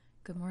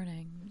Good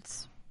morning.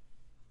 It's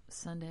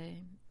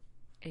Sunday,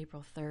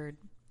 April 3rd,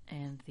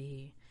 and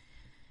the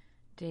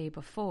day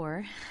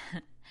before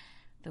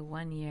the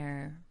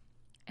 1-year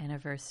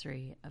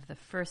anniversary of the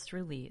first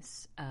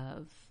release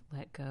of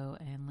Let Go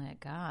and Let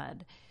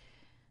God.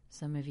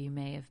 Some of you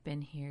may have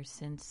been here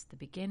since the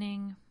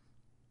beginning.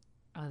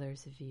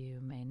 Others of you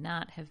may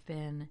not have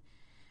been.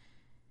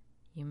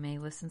 You may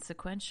listen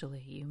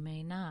sequentially. You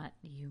may not.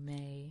 You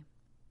may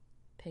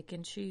pick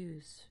and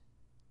choose.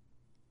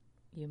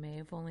 You may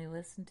have only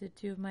listened to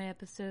 2 of my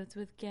episodes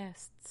with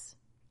guests.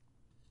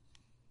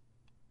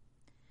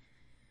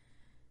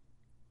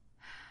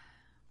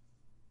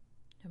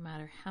 No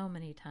matter how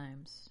many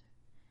times,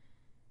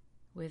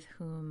 with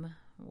whom,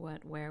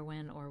 what, where,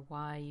 when, or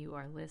why you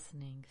are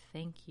listening,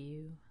 thank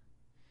you.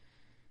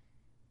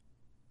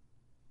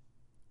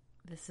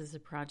 This is a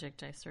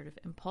project I sort of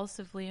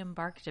impulsively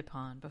embarked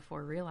upon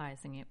before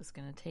realizing it was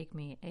going to take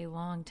me a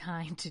long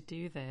time to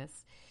do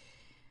this.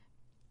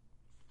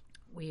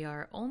 We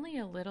are only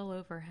a little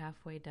over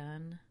halfway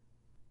done,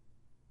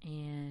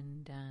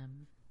 and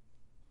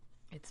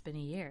it's been a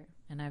year,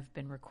 and I've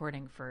been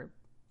recording for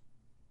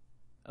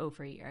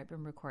over a year. I've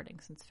been recording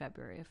since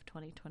February of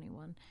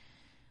 2021,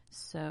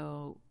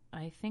 so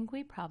I think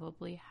we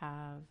probably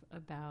have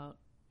about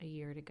a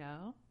year to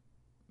go,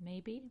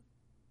 maybe.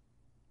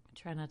 I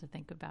try not to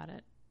think about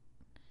it,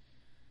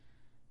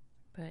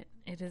 but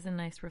it is a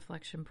nice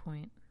reflection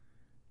point.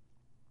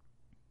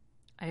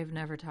 I have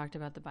never talked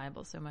about the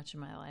Bible so much in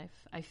my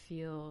life. I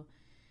feel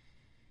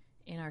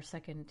in our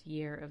second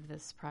year of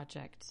this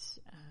project,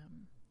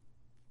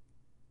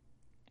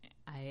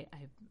 I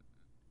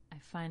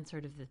find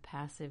sort of the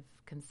passive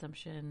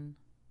consumption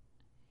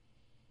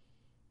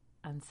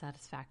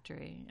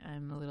unsatisfactory.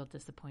 I'm a little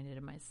disappointed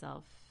in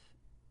myself.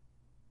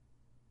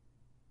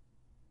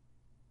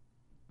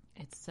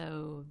 It's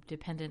so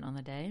dependent on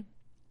the day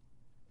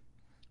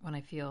when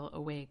I feel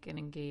awake and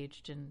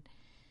engaged, and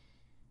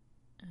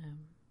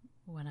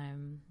when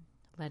I'm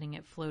letting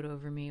it float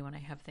over me, when I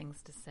have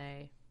things to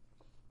say.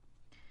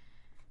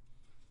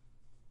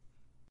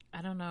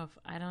 I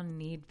don't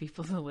need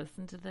people to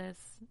listen to this,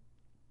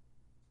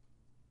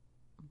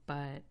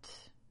 but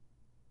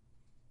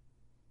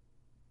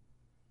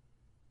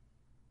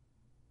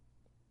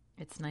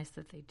it's nice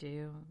that they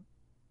do.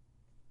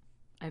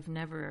 I've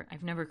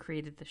never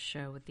created the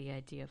show with the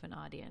idea of an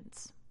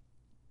audience,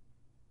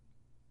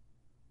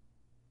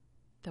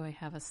 though I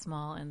have a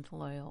small and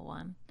loyal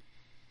one,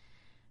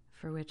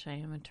 for which I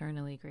am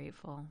eternally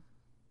grateful.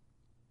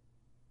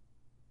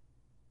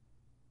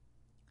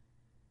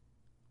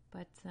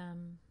 But,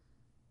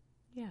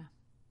 yeah,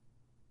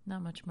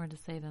 not much more to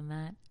say than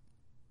that.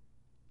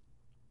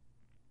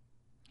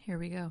 Here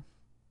we go.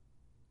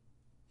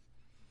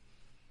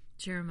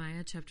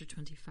 Jeremiah chapter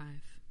 25.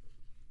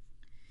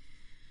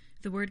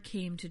 The word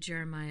came to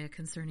Jeremiah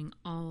concerning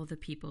all the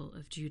people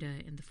of Judah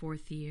in the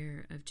 4th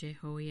year of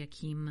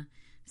Jehoiakim,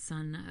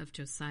 son of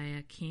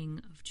Josiah,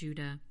 king of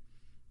Judah,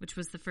 which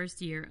was the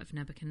 1st year of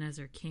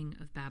Nebuchadnezzar, king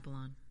of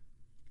Babylon.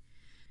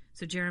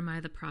 So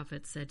Jeremiah the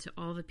prophet said to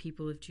all the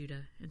people of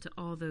Judah and to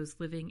all those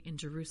living in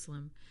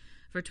Jerusalem,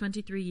 for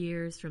 23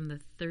 years from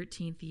the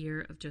 13th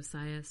year of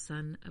Josiah,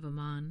 son of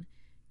Ammon,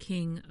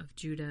 king of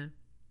Judah,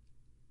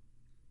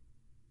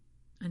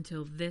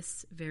 until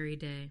this very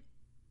day,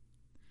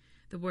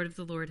 the word of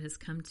the Lord has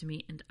come to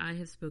me, and I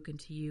have spoken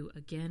to you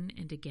again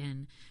and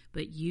again,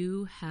 but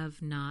you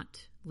have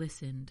not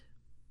listened.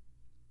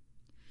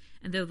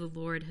 And though the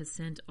Lord has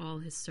sent all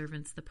his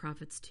servants the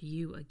prophets to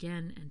you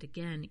again and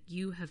again,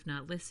 you have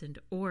not listened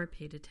or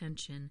paid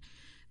attention.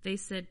 They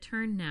said,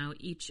 "Turn now,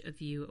 each of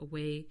you,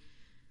 away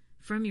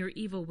from your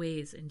evil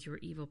ways and your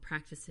evil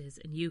practices,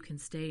 and you can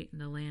stay in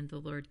the land the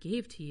Lord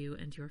gave to you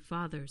and your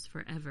fathers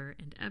forever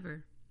and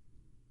ever.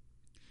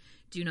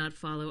 Do not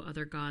follow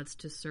other gods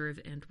to serve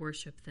and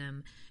worship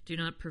them. Do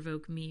not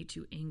provoke me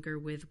to anger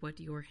with what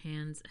your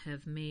hands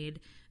have made,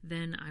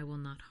 then I will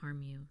not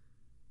harm you.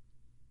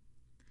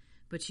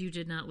 But you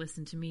did not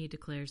listen to me,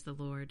 declares the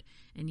Lord,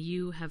 and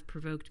you have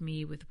provoked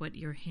me with what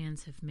your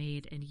hands have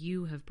made, and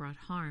you have brought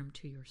harm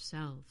to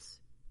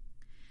yourselves.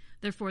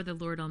 Therefore the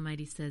Lord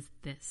Almighty says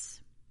this,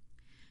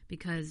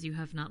 because you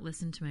have not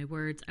listened to my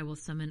words, I will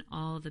summon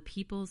all the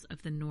peoples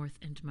of the north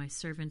and my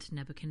servant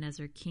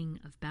Nebuchadnezzar, king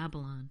of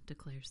Babylon,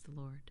 declares the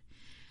Lord.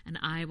 And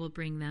I will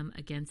bring them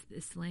against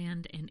this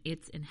land and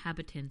its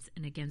inhabitants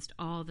and against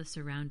all the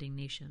surrounding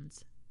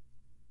nations.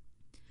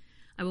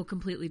 I will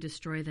completely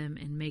destroy them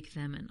and make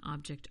them an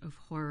object of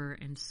horror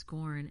and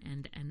scorn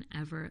and an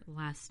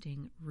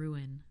everlasting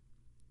ruin.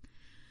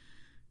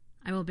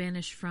 I will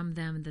banish from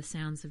them the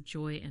sounds of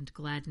joy and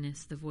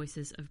gladness, the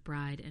voices of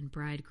bride and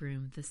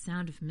bridegroom, the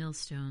sound of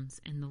millstones,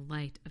 and the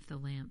light of the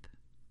lamp.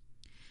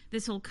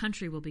 This whole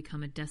country will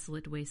become a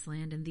desolate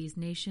wasteland, and these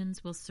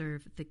nations will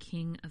serve the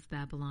king of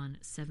Babylon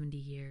 70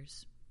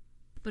 years.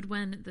 But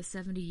when the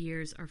 70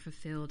 years are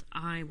fulfilled,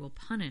 I will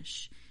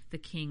punish the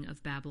king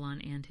of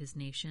Babylon and his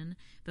nation,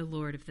 the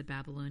lord of the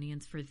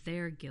Babylonians, for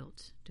their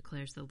guilt,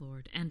 declares the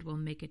Lord, and will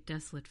make it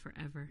desolate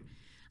forever.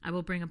 I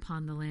will bring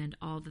upon the land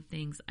all the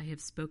things I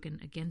have spoken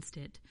against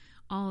it,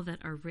 all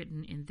that are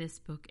written in this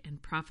book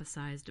and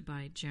prophesied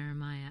by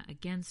Jeremiah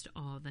against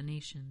all the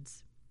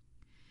nations.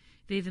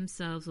 They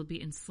themselves will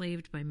be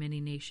enslaved by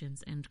many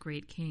nations and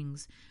great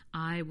kings.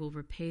 I will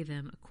repay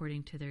them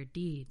according to their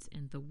deeds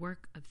and the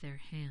work of their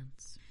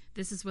hands.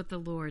 This is what the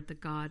Lord, the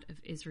God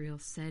of Israel,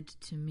 said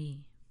to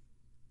me.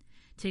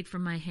 Take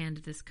from my hand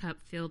this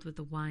cup filled with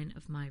the wine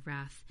of my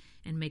wrath,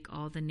 and make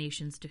all the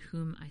nations to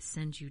whom I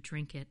send you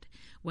drink it.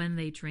 When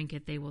they drink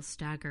it, they will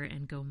stagger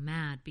and go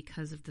mad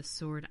because of the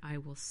sword I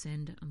will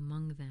send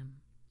among them.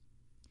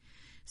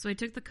 So I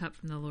took the cup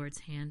from the Lord's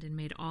hand and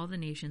made all the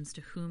nations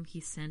to whom he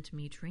sent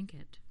me drink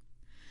it.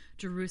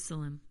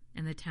 Jerusalem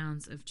and the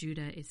towns of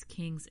Judah its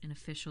kings and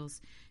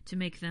officials, to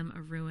make them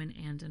a ruin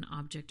and an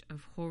object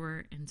of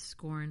horror and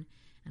scorn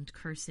and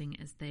cursing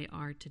as they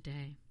are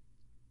today.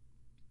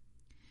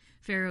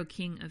 Pharaoh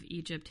king of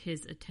Egypt,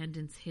 his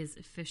attendants, his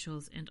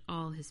officials, and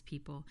all his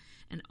people,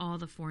 and all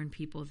the foreign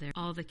people there,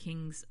 all the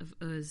kings of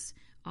Uz,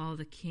 all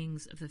the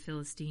kings of the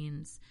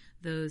Philistines,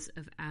 those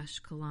of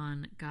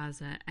Ashkelon,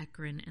 Gaza,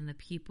 Ekron, and the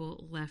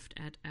people left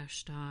at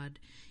Ashdod,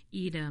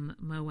 Edom,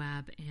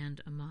 Moab, and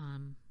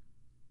Ammon,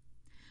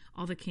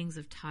 all the kings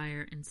of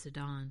Tyre and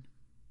Sidon,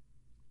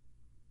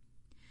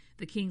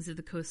 the kings of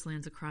the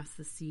coastlands across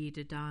the sea,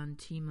 Dedan,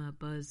 Tema,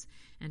 Buz,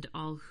 and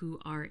all who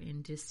are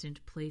in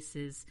distant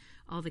places,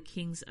 all the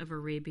kings of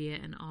Arabia,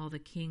 and all the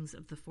kings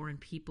of the foreign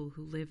people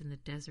who live in the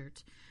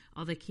desert,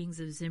 all the kings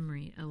of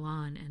Zimri,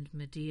 Elan, and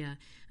Media,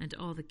 and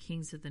all the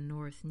kings of the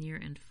north, near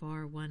and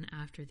far, one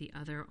after the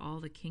other, all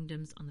the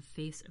kingdoms on the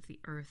face of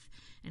the earth,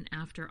 and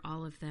after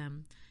all of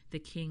them, the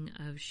king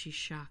of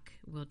Shishak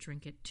will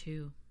drink it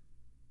too.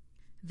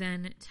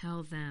 Then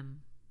tell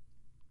them,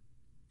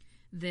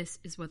 this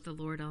is what the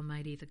Lord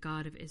Almighty, the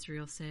God of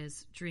Israel,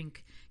 says,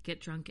 drink,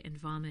 get drunk, and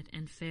vomit,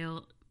 and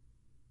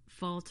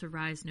fall to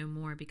rise no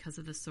more because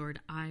of the sword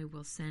I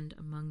will send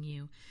among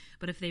you.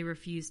 But if they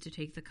refuse to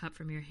take the cup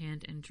from your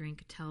hand and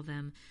drink, tell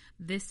them,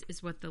 this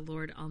is what the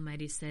Lord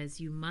Almighty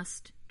says, you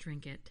must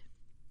drink it.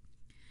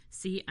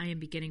 See, I am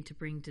beginning to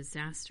bring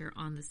disaster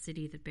on the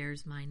city that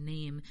bears my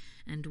name,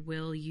 and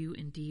will you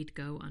indeed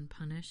go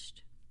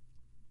unpunished?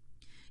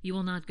 You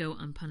will not go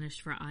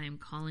unpunished, for I am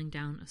calling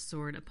down a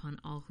sword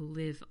upon all who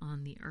live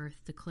on the earth,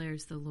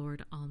 declares the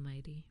Lord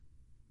Almighty.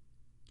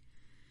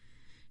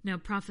 Now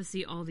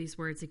prophesy all these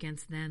words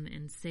against them,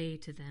 and say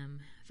to them,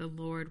 the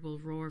Lord will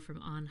roar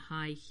from on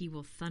high, he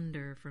will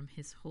thunder from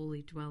his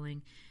holy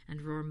dwelling,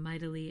 and roar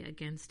mightily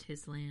against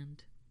his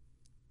land.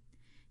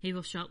 He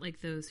will shout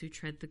like those who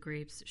tread the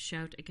grapes,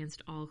 shout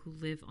against all who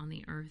live on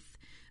the earth.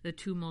 The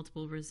tumult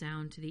will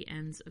resound to the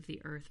ends of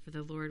the earth, for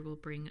the Lord will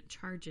bring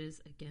charges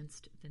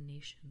against the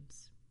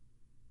nations.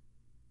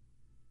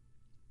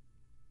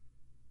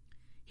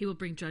 He will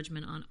bring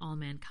judgment on all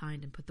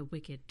mankind and put the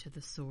wicked to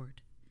the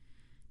sword,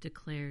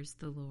 declares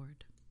the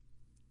Lord.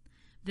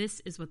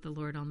 This is what the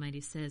Lord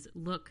Almighty says.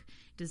 Look,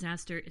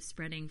 disaster is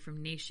spreading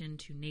from nation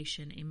to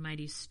nation. A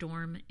mighty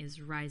storm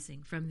is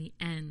rising from the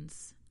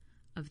ends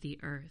of the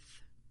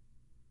earth.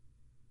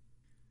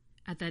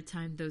 At that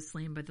time, those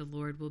slain by the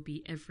Lord will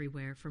be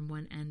everywhere, from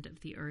one end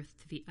of the earth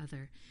to the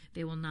other.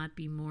 They will not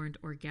be mourned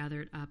or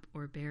gathered up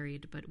or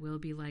buried, but will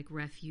be like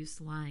refuse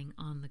lying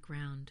on the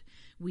ground.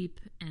 Weep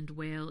and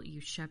wail,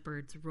 you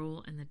shepherds,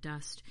 roll in the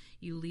dust,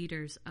 you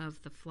leaders of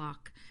the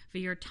flock, for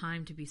your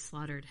time to be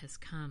slaughtered has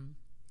come.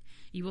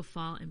 You will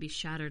fall and be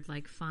shattered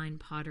like fine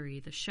pottery.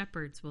 The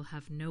shepherds will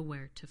have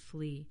nowhere to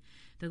flee,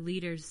 the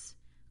leaders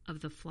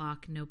of the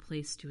flock no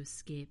place to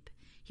escape.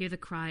 Hear the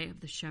cry of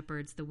the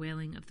shepherds, the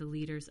wailing of the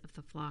leaders of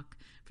the flock,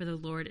 for the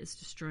Lord is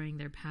destroying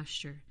their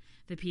pasture.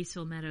 The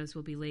peaceful meadows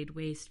will be laid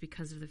waste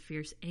because of the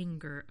fierce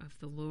anger of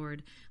the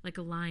Lord. Like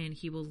a lion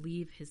he will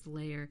leave his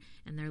lair,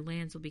 and their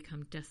lands will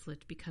become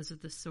desolate because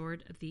of the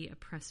sword of the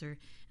oppressor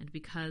and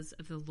because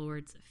of the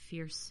Lord's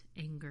fierce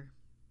anger.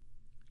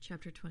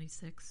 Chapter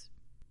 26.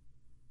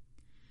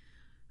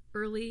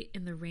 Early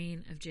in the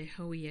reign of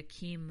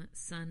Jehoiakim,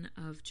 son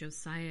of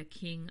Josiah,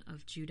 king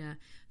of Judah,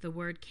 the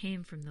word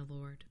came from the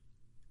Lord.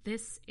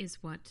 This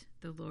is what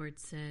the Lord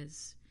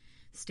says.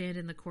 Stand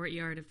in the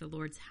courtyard of the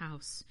Lord's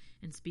house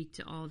and speak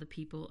to all the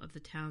people of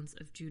the towns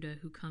of Judah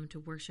who come to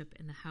worship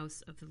in the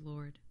house of the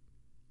Lord.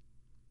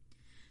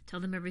 Tell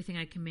them everything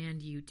I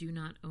command you. Do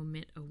not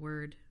omit a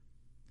word.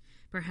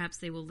 Perhaps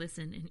they will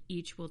listen, and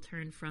each will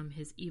turn from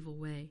his evil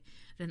way.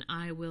 Then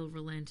I will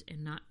relent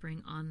and not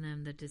bring on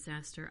them the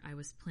disaster I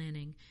was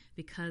planning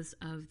because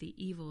of the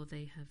evil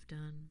they have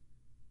done.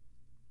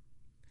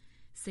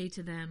 Say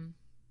to them,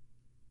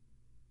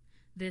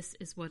 this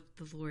is what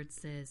the Lord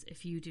says,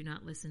 if you do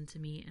not listen to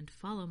me and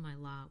follow my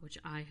law, which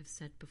I have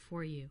set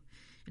before you,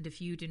 and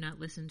if you do not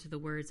listen to the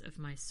words of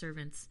my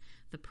servants,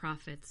 the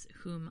prophets,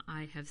 whom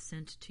I have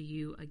sent to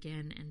you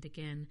again and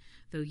again,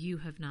 though you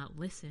have not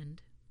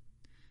listened,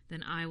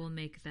 then I will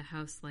make the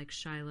house like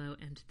Shiloh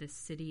and this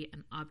city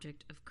an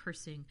object of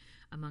cursing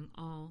among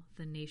all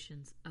the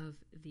nations of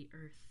the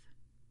earth.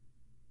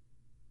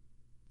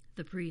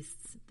 The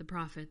priests, the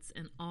prophets,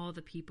 and all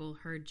the people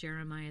heard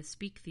Jeremiah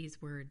speak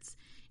these words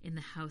in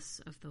the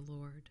house of the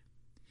Lord.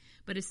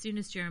 But as soon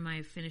as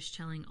Jeremiah finished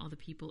telling all the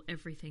people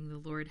everything the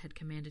Lord had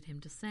commanded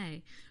him to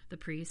say, the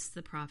priests,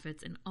 the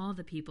prophets, and all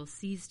the people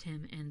seized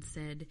him and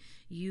said,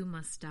 "You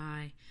must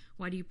die.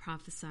 Why do you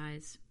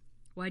prophesy?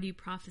 Why do you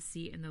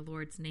prophesy in the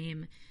Lord's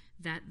name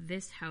that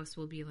this house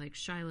will be like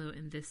Shiloh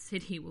and this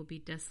city will be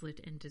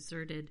desolate and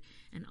deserted?"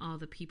 And all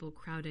the people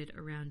crowded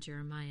around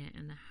Jeremiah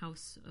and the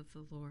house of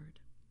the Lord.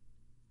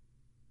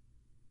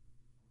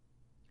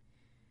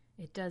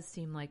 It does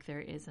seem like there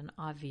is an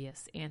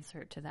obvious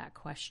answer to that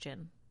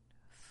question,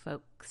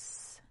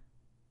 folks.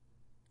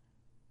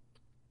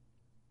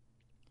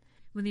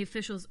 When the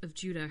officials of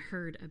Judah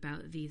heard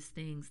about these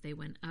things, they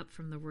went up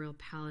from the royal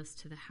palace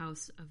to the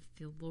house of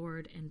the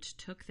Lord and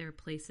took their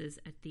places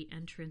at the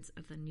entrance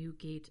of the new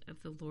gate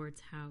of the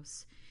Lord's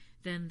house.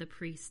 Then the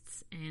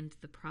priests and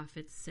the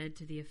prophets said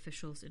to the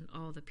officials and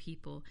all the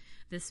people,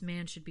 "This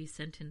man should be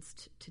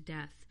sentenced to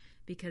death,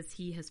 because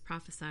he has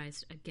prophesied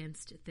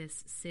against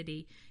this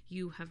city.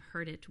 You have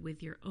heard it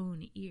with your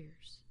own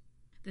ears."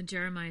 Then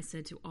Jeremiah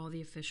said to all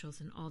the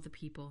officials and all the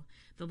people,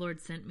 "The Lord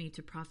sent me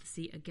to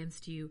prophesy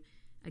against you,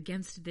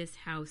 against this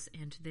house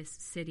and this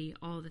city,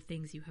 all the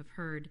things you have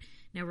heard.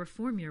 Now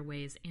reform your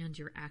ways and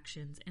your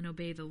actions, and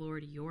obey the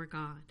Lord your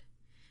God.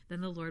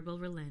 Then the Lord will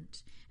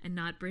relent, and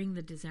not bring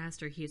the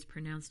disaster he has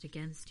pronounced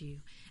against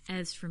you.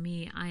 As for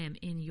me, I am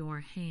in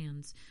your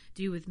hands.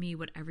 Do with me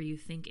whatever you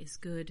think is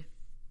good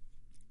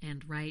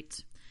and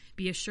right.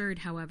 Be assured,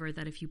 however,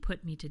 that if you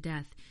put me to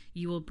death,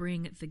 you will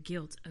bring the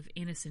guilt of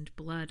innocent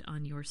blood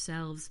on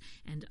yourselves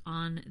and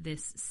on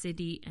this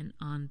city and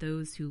on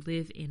those who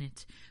live in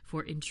it.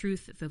 For in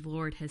truth, the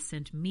Lord has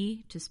sent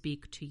me to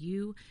speak to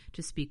you,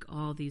 to speak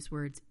all these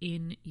words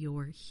in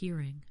your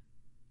hearing."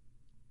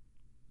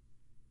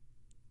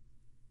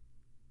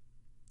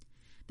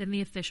 Then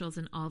the officials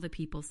and all the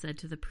people said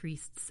to the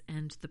priests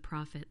and the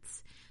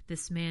prophets,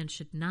 "This man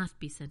should not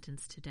be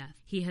sentenced to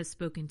death. He has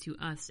spoken to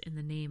us in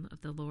the name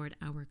of the Lord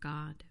our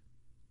God."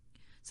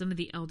 Some of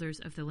the elders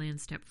of the land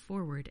stepped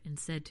forward and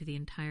said to the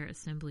entire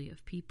assembly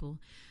of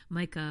people,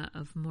 "Micah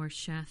of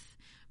Moresheth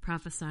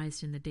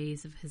prophesied in the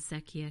days of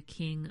Hezekiah,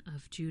 king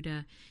of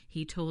Judah.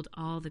 He told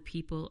all the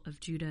people of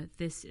Judah,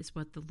 'This is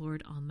what the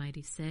Lord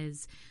Almighty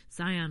says.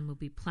 Zion will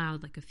be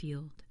plowed like a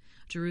field.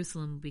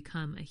 Jerusalem will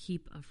become a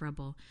heap of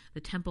rubble,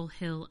 the Temple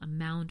Hill a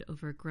mound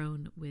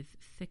overgrown with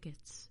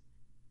thickets.'"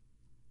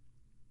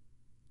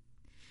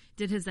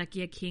 Did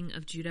Hezekiah, king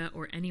of Judah,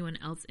 or anyone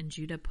else in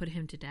Judah put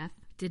him to death?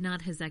 Did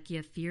not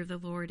Hezekiah fear the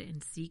Lord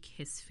and seek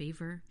his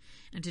favor?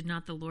 And did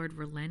not the Lord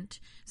relent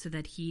so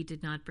that he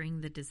did not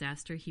bring the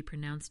disaster he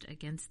pronounced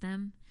against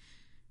them?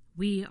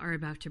 We are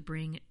about to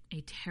bring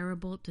a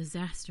terrible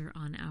disaster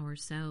on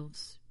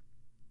ourselves.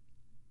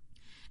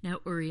 Now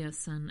Uriah,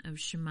 son of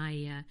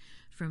Shemaiah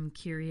from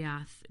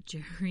Kiriath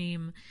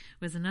Jearim,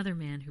 was another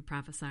man who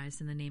prophesied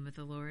in the name of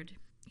the Lord.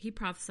 He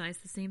prophesied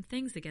the same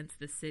things against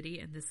this city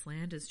and this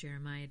land as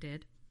Jeremiah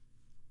did.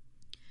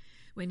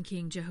 When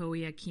King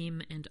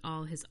Jehoiakim and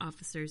all his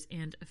officers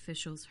and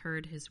officials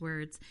heard his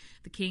words,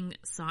 the king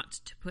sought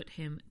to put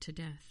him to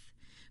death.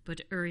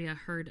 But Uriah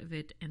heard of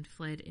it and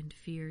fled in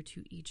fear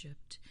to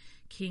Egypt.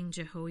 King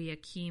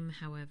Jehoiakim,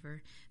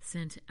 however,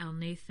 sent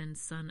Elnathan,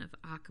 son of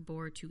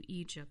Achbor, to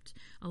Egypt,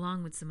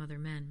 along with some other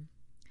men.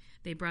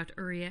 They brought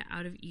Uriah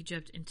out of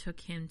Egypt and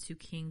took him to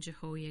King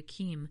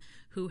Jehoiakim,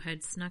 who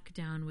had snuck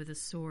down with a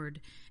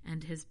sword,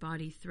 and his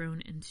body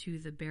thrown into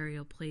the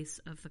burial place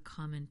of the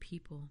common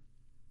people.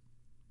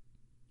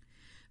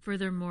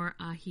 Furthermore,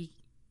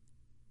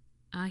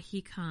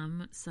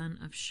 Ahikam, son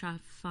of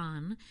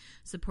Shaphan,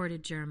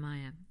 supported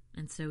Jeremiah,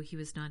 and so he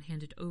was not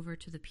handed over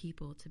to the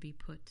people to be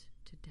put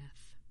to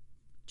death.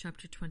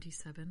 Chapter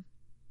 27.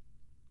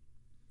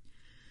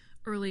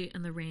 Early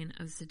in the reign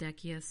of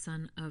Zedekiah,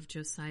 son of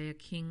Josiah,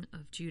 king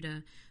of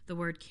Judah, this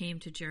word came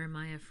to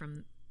Jeremiah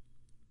from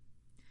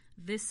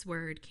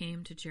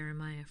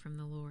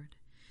the Lord.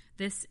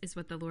 "This is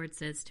what the Lord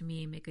says to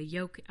me: Make a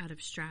yoke out of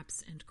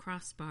straps and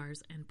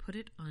crossbars and put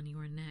it on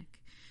your neck.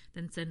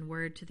 Then send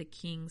word to the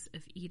kings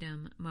of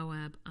Edom,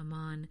 Moab,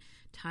 Ammon,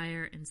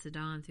 Tyre, and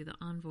Sidon through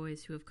the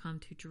envoys who have come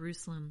to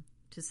Jerusalem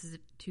to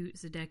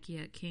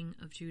Zedekiah, king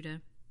of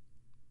Judah.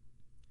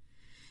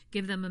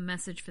 Give them a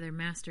message for their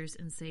masters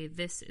and say,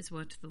 'This is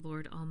what the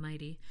Lord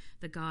Almighty,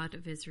 the God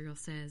of Israel,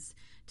 says.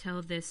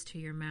 Tell this to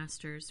your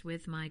masters: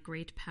 With my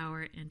great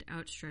power and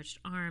outstretched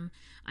arm,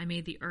 I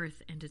made the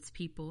earth and its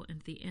people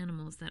and the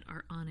animals that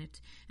are on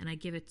it, and I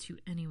give it to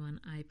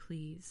anyone I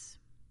please.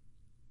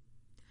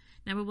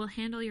 Now I will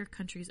handle your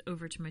countries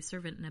over to my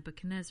servant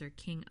Nebuchadnezzar,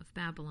 king of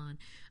Babylon.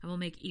 I will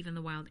make even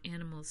the wild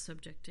animals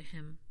subject to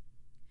him.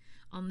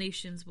 All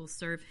nations will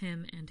serve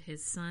him and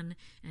his son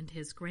and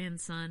his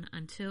grandson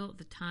until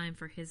the time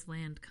for his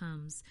land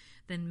comes.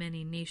 Then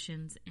many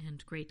nations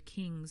and great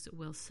kings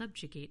will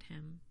subjugate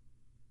him.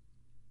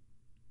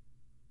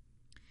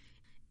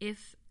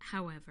 If,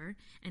 however,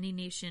 any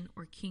nation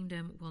or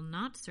kingdom will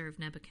not serve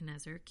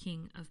Nebuchadnezzar,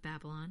 king of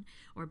Babylon,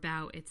 or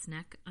bow its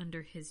neck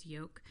under his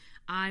yoke,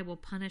 I will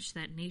punish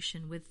that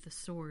nation with the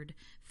sword,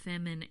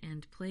 famine,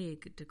 and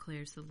plague,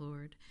 declares the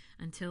Lord,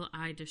 until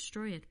I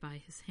destroy it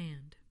by his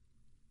hand.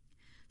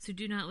 So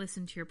do not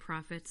listen to your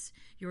prophets,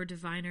 your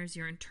diviners,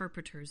 your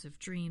interpreters of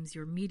dreams,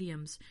 your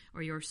mediums,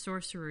 or your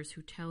sorcerers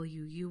who tell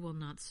you you will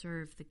not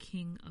serve the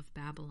king of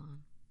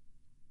Babylon.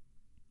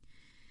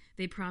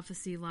 They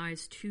prophesy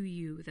lies to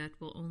you that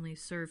will only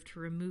serve to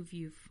remove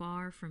you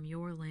far from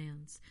your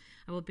lands.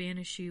 I will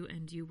banish you,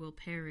 and you will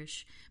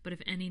perish. But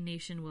if any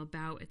nation will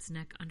bow its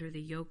neck under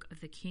the yoke of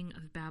the king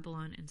of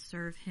Babylon and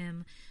serve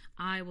him,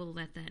 I will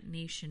let that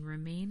nation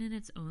remain in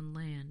its own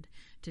land,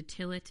 to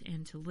till it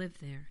and to live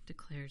there,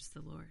 declares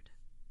the Lord.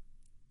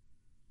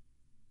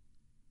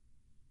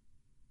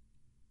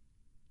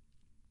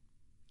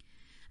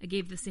 I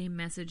gave the same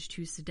message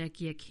to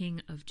Zedekiah,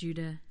 king of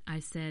Judah. I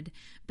said,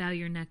 bow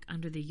your neck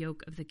under the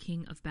yoke of the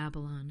king of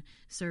Babylon.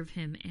 Serve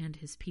him and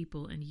his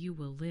people, and you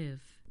will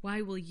live.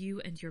 Why will you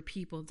and your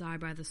people die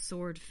by the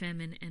sword,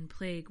 famine, and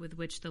plague with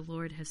which the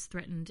Lord has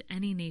threatened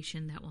any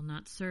nation that will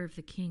not serve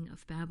the king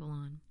of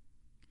Babylon?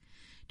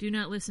 Do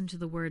not listen to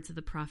the words of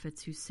the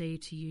prophets who say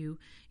to you,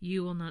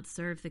 you will not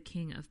serve the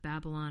king of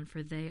Babylon,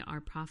 for they are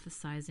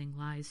prophesying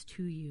lies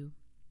to you.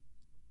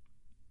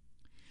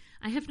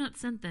 I have not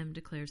sent them,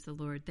 declares the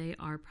Lord. They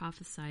are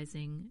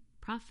prophesying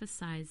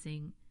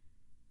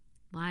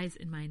lies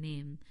in my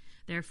name.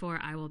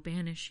 Therefore I will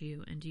banish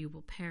you, and you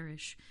will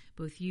perish,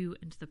 both you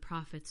and the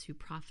prophets who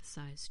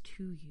prophesize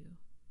to you.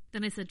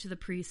 Then I said to the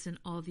priests and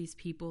all these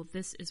people,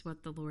 this is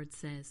what the Lord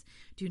says.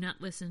 Do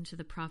not listen to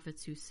the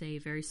prophets who say,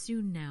 very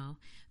soon now,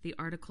 the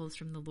articles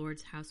from the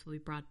Lord's house will be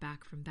brought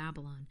back from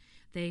Babylon.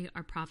 They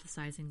are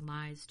prophesying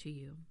lies to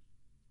you.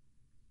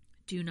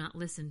 Do not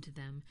listen to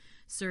them.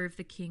 Serve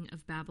the king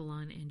of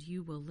Babylon, and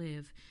you will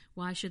live.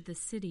 Why should the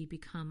city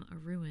become a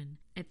ruin?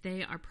 If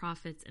they are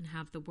prophets and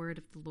have the word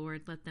of the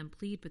Lord, let them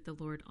plead with the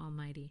Lord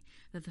Almighty,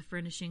 that the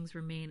furnishings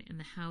remain in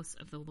the house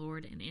of the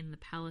Lord and in the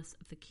palace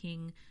of the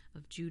king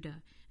of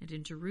Judah, and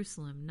in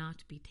Jerusalem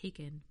not be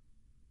taken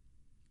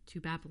to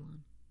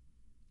Babylon.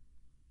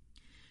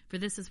 For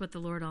this is what the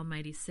Lord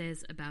Almighty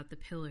says about the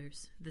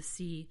pillars, the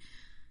sea,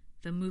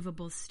 the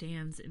movable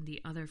stands, and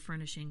the other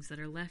furnishings that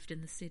are left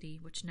in the city,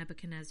 which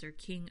Nebuchadnezzar,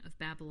 king of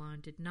Babylon,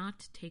 did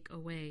not take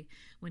away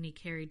when he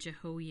carried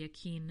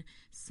Jehoiakim,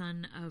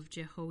 son of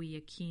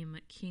Jehoiakim,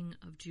 king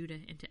of Judah,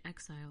 into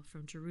exile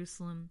from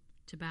Jerusalem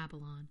to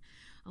Babylon,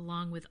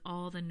 along with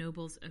all the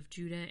nobles of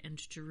Judah and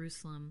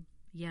Jerusalem.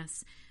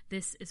 Yes,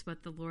 this is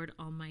what the Lord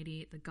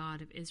Almighty, the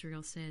God of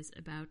Israel, says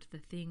about the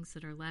things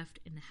that are left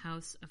in the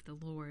house of the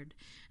Lord,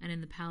 and in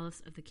the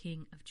palace of the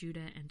king of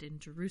Judah, and in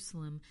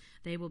Jerusalem.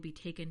 They will be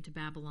taken to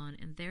Babylon,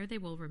 and there they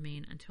will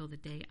remain until the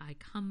day I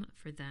come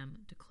for them,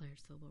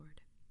 declares the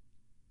Lord.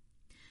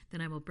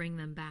 Then I will bring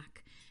them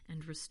back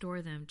and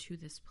restore them to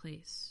this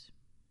place.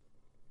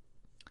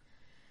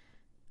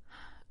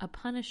 A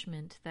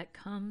punishment that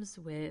comes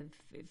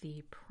with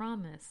the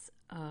promise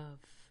of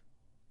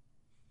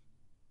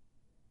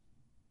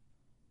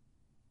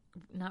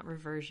not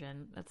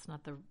reversion, that's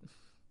not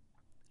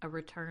a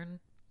return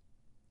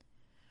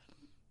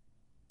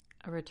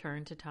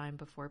to time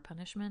before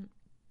punishment.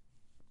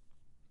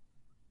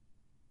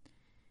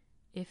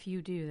 If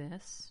you do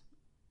this,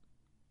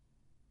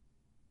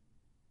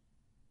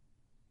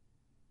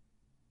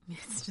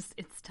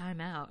 it's time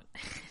out.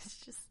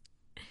 It's just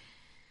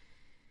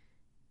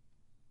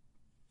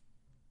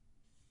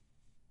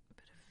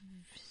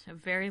a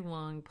very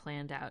long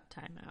planned out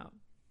time out.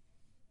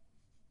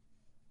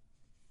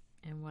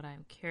 And what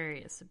I'm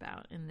curious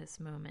about in this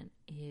moment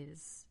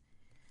is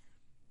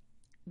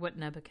what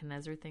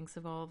Nebuchadnezzar thinks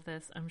of all of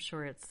this. I'm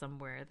sure it's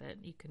somewhere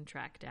that you can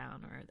track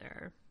down, or there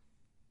are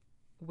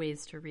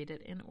ways to read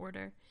it in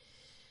order.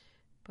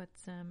 But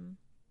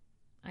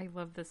I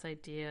love this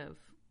idea of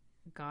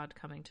God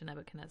coming to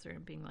Nebuchadnezzar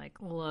and being like,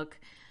 look,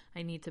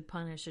 I need to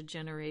punish a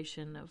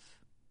generation of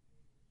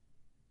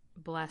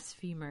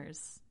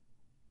blasphemers.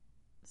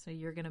 So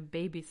you're going to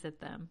babysit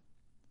them.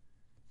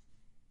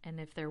 And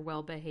if they're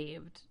well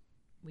behaved,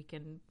 we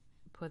can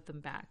put them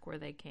back where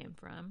they came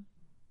from.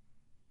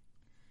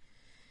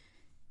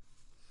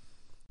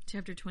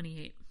 Chapter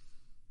 28.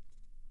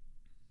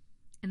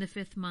 In the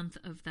 5th month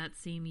of that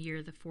same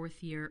year, the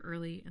 4th year,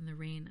 early in the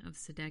reign of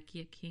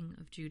Zedekiah, king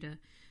of Judah,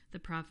 the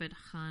prophet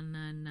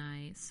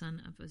Hanani,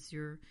 son of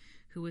Azur,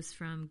 who was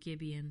from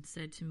Gibeon,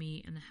 said to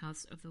me in the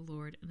house of the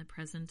Lord, in the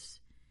presence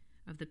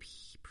of the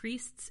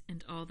priests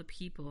and all the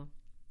people,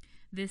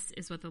 this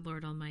is what the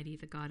Lord Almighty,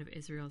 the God of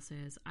Israel,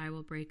 says. I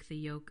will break the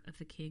yoke of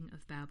the king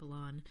of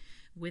Babylon.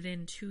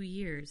 Within 2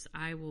 years,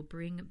 I will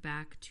bring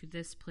back to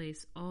this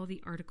place all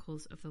the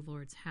articles of the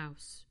Lord's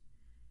house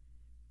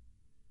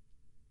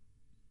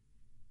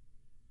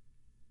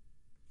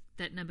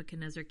that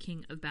Nebuchadnezzar,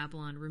 king of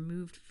Babylon,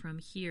 removed from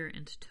here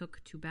and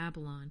took to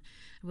Babylon.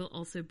 I will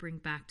also bring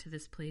back to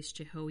this place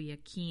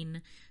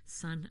Jehoiakim,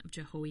 son of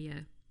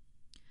Jehoiada,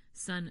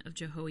 son of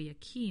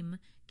Jehoiakim,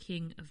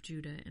 king of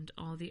Judah, and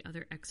all the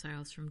other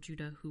exiles from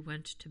Judah who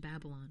went to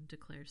Babylon,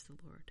 declares the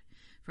Lord.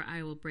 For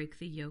I will break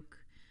the yoke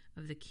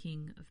of the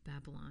king of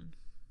Babylon.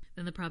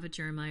 Then the prophet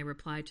Jeremiah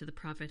replied to the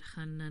prophet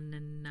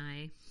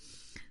Hananiah.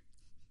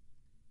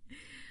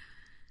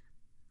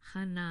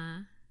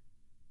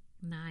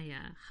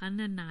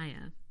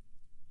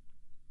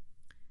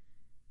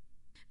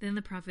 Then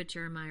the prophet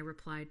Jeremiah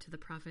replied to the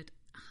prophet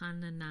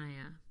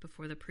Hananiah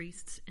before the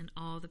priests and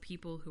all the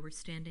people who were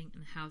standing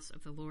in the house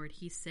of the Lord.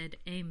 He said,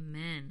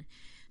 Amen.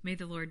 May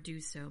the Lord do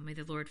so. May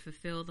the Lord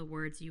fulfill the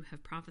words you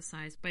have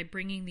prophesied by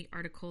bringing the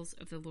articles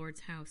of the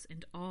Lord's house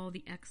and all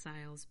the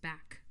exiles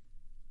back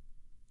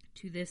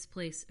to this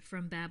place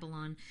from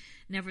Babylon.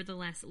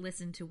 Nevertheless,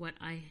 listen to what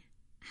I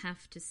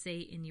have to say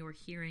in your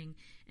hearing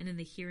and in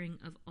the hearing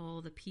of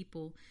all the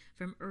people.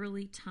 From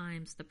early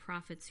times the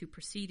prophets who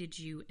preceded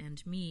you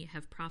and me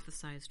have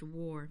prophesied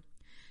war,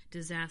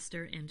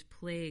 disaster, and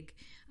plague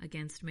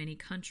against many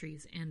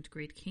countries and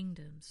great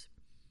kingdoms.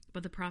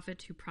 But the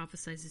prophet who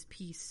prophesies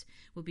peace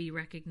will be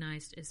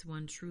recognized as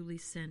one truly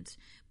sent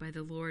by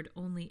the Lord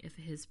only if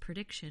his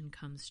prediction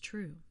comes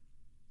true.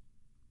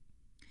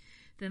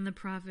 Then the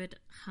prophet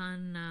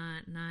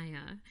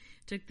Hananiah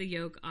took the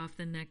yoke off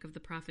the neck of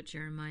the prophet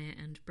Jeremiah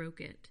and broke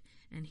it.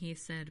 And he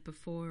said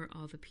before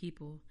all the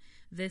people,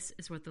 This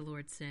is what the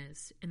Lord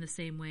says. In the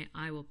same way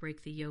I will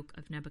break the yoke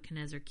of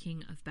Nebuchadnezzar,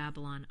 king of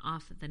Babylon,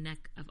 off the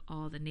neck of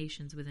all the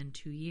nations within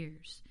 2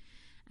 years.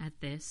 At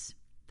this,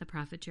 the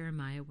prophet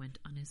Jeremiah went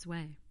on his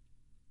way.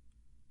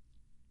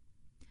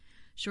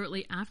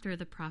 Shortly after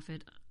the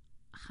prophet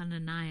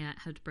Hananiah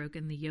had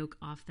broken the yoke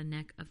off the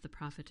neck of the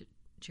prophet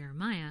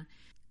Jeremiah,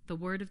 the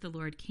word of the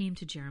Lord came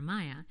to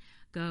Jeremiah,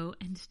 Go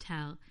and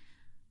tell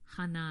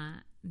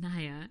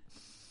Hananiah.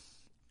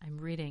 I'm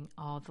reading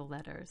all the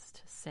letters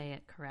to say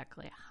it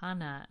correctly.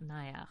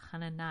 Hananiah.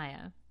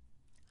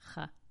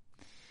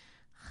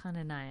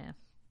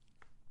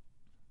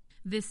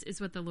 This is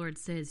what the Lord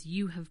says,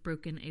 You have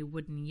broken a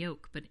wooden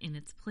yoke, but in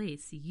its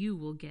place you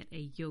will get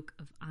a yoke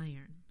of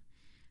iron.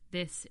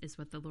 This is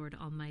what the Lord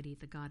Almighty,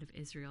 the God of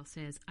Israel,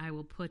 says, I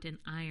will put an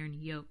iron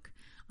yoke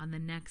on the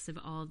necks of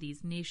all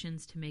these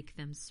nations to make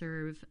them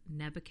serve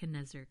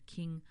Nebuchadnezzar,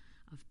 king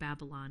of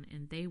Babylon,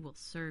 and they will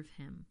serve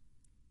him.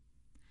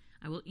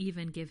 I will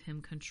even give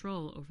him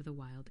control over the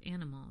wild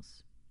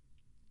animals.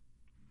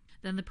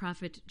 Then the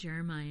prophet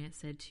Jeremiah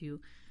said to...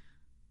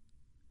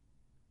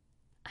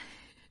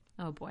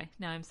 Oh boy,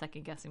 now I'm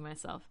second-guessing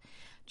myself.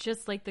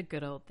 Just like the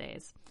good old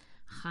days.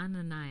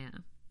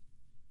 Hananiah.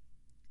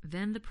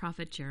 Then the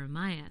prophet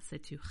Jeremiah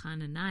said to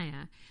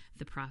Hananiah,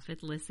 the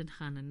prophet, Listen,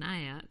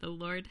 Hananiah, the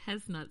Lord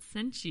has not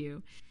sent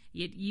you,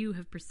 yet you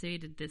have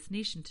persuaded this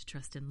nation to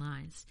trust in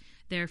lies.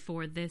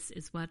 Therefore, this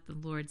is what the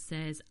Lord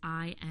says,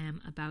 I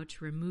am about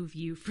to remove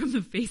you from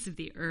the face of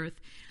the earth.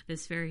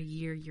 This very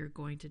year you're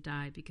going to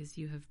die because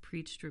you have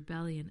preached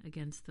rebellion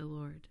against the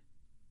Lord.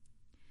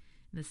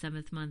 In the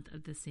 7th month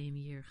of the same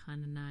year,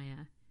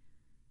 Hananiah,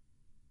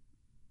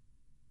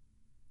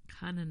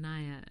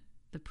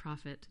 the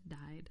prophet,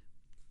 died.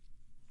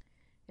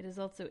 It is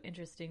also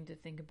interesting to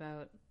think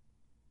about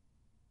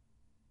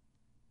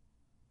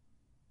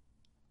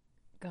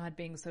God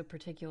being so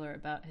particular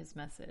about his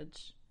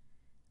message.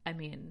 I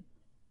mean,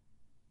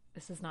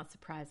 this is not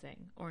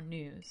surprising or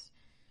news.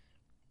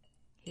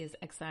 He is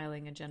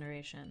exiling a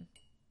generation.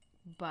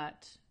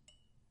 But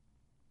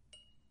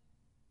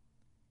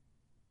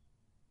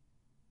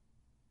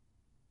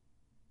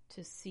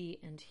to see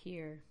and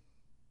hear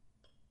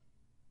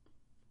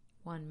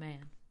one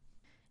man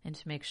and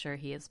to make sure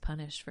he is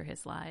punished for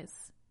his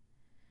lies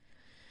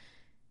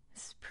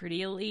is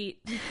pretty elite.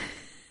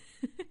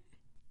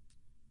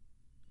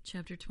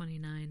 Chapter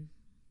 29.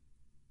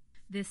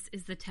 This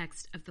is the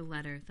text of the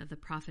letter that the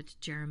prophet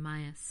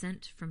Jeremiah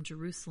sent from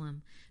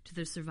Jerusalem to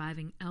the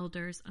surviving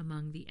elders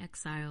among the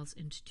exiles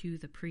and to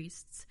the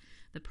priests,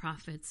 the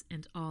prophets,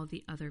 and all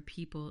the other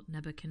people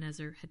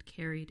Nebuchadnezzar had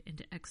carried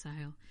into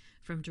exile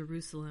from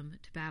Jerusalem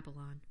to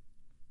Babylon.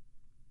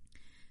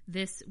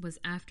 This was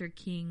after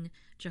King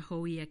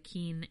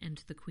Jehoiakim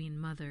and the Queen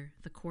Mother,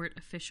 the court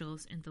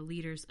officials and the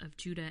leaders of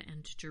Judah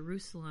and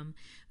Jerusalem,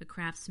 the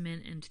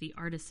craftsmen and the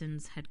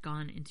artisans had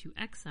gone into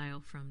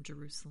exile from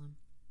Jerusalem.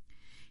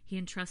 He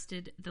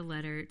entrusted the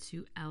letter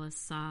to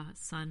Elisah,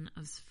 son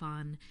of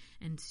Shaphan,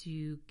 and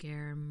to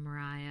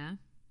Gemariah,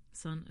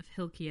 son of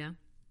Hilkiah,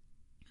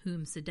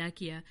 whom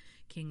Zedekiah,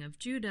 king of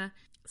Judah,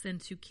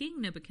 sent to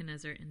King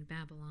Nebuchadnezzar in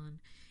Babylon.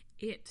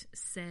 It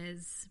said,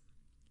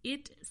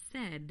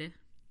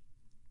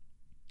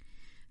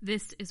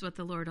 This is what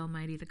the Lord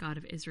Almighty, the God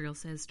of Israel,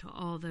 says to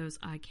all those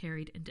I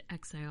carried into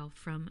exile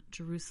from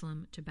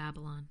Jerusalem to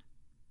Babylon.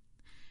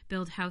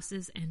 Build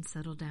houses and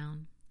settle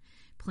down.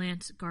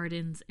 Plant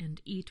gardens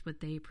and eat what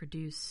they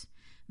produce.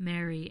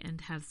 Marry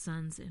and have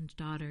sons and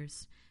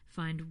daughters.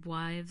 Find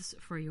wives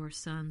for your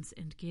sons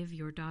and give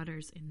your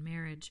daughters in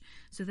marriage,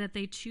 so that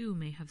they too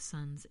may have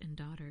sons and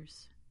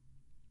daughters.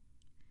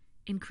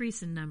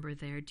 Increase in number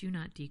there, do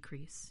not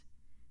decrease.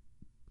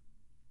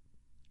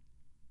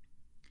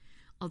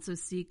 Also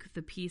seek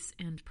the peace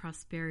and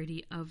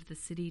prosperity of the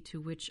city to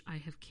which I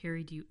have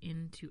carried you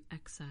into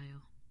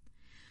exile.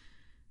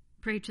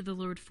 Pray to the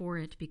Lord for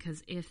it,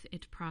 because if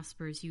it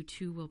prospers, you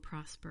too will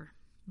prosper.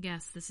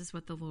 Yes, this is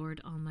what the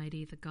Lord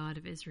Almighty, the God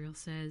of Israel,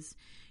 says.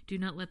 Do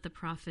not let the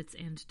prophets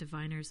and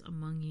diviners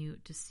among you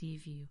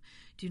deceive you.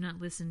 Do not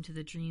listen to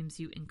the dreams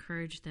you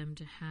encourage them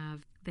to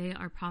have. They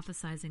are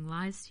prophesying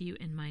lies to you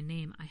in my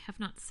name. I have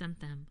not sent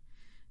them,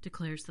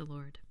 declares the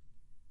Lord.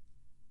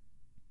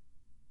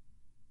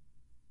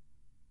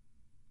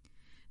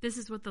 This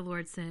is what the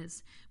Lord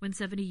says. When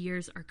 70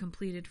 years are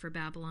completed for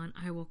Babylon,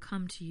 I will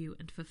come to you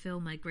and fulfill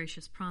my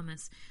gracious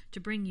promise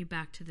to bring you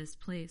back to this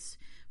place.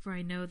 For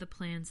I know the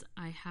plans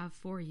I have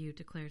for you,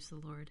 declares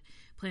the Lord.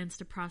 Plans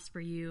to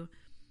prosper you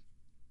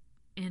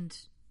and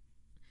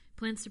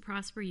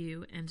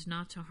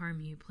not to harm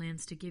you,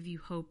 plans to give you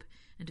hope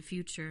and a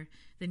future.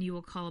 Then you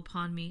will call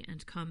upon me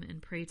and come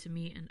and pray to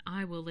me, and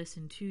I will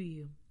listen to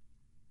you.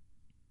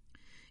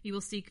 You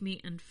will seek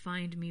me and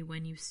find me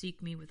when you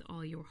seek me with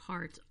all your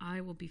heart. I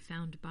will be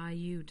found by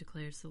you,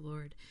 declares the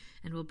Lord,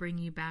 and will bring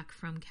you back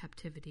from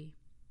captivity.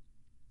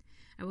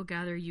 I will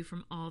gather you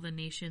from all the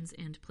nations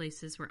and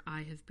places where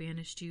I have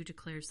banished you,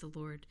 declares the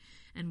Lord,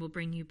 and will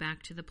bring you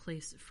back to the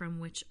place from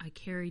which I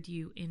carried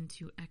you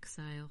into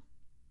exile.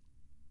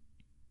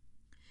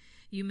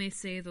 You may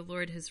say the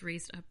Lord has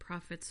raised up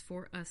prophets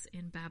for us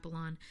in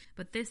Babylon,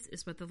 but this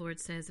is what the Lord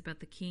says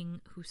about the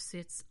king who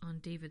sits on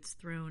David's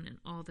throne and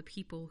all the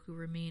people who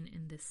remain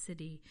in this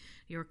city,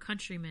 your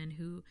countrymen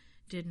who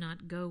did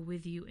not go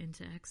with you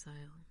into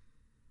exile.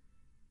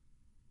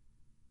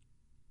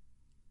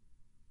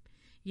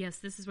 Yes,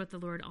 this is what the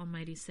Lord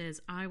Almighty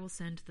says. I will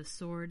send the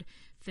sword,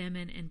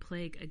 famine, and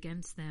plague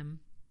against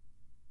them,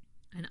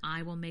 and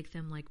I will make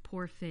them like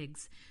poor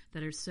figs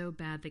that are so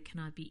bad they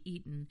cannot be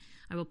eaten.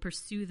 I will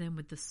pursue them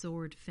with the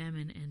sword,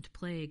 famine, and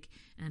plague,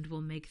 and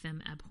will make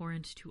them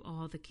abhorrent to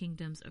all the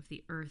kingdoms of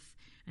the earth,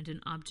 and an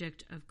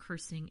object of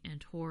cursing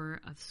and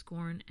horror, of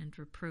scorn and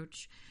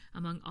reproach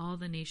among all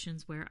the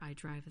nations where I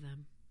drive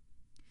them.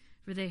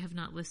 For they have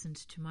not listened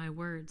to my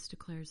words,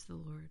 declares the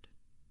Lord.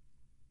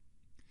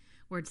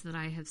 Words that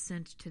I have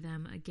sent to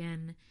them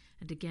again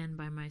and again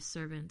by my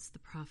servants, the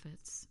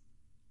prophets.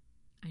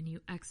 And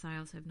you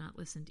exiles have not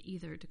listened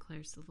either,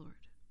 declares the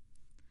Lord.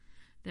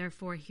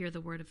 Therefore hear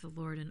the word of the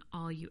Lord, and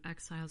all you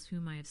exiles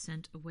whom I have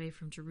sent away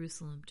from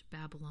Jerusalem to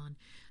Babylon.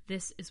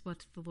 This is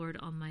what the Lord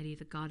Almighty,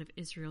 the God of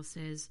Israel,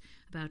 says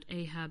about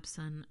Ahab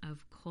son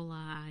of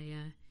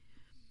Kolaiah,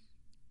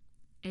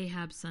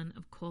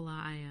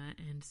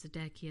 and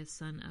Zedekiah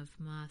son of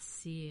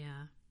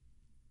Maaseiah,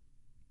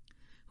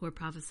 who are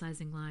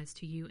prophesying lies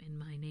to you in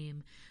my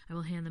name. I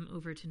will hand them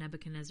over to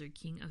Nebuchadnezzar,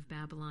 king of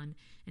Babylon,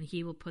 and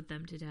he will put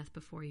them to death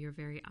before your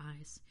very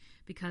eyes.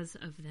 Because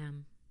of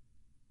them,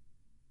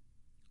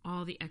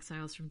 all the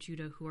exiles from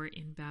Judah who are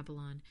in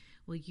Babylon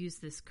will use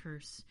this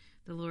curse.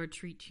 The Lord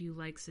treat you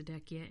like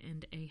Zedekiah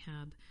and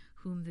Ahab,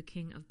 whom the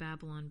king of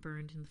Babylon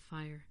burned in the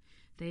fire.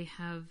 They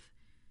have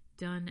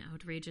done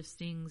outrageous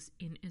things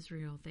in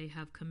Israel. They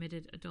have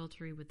committed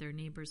adultery with their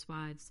neighbors'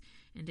 wives,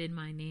 and in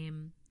my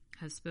name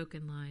have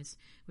spoken lies,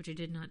 which I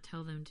did not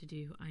tell them to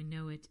do. I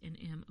know it and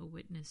am a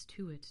witness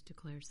to it,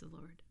 declares the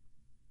Lord.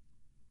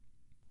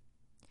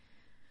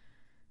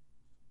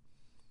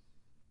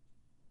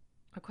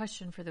 A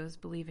question for those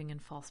believing in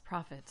false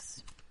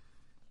prophets.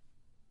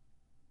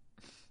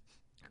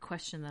 A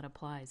question that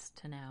applies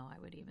to now, I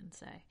would even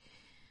say.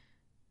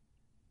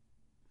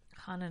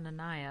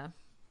 Hananiah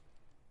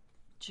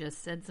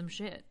just said some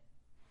shit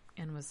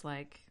and was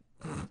like,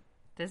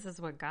 this is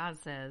what God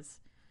says.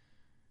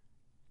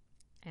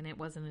 And it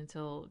wasn't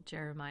until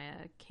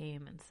Jeremiah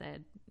came and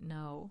said,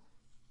 no.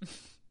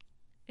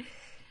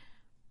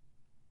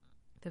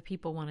 The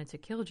people wanted to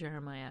kill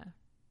Jeremiah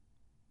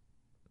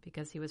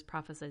because he was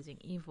prophesying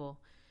evil,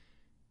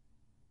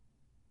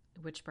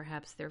 which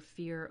perhaps their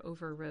fear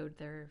overrode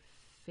their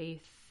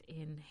faith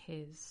in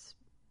his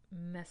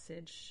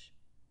message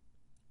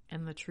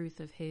and the truth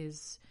of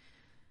his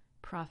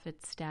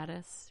prophet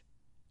status.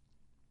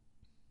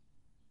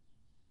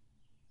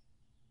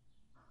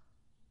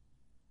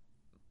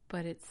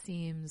 But it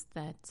seems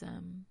that I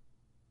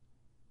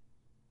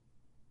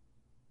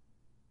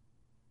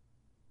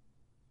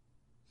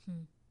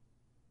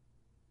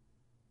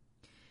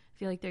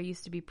feel like there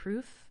used to be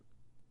proof.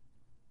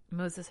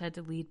 Moses had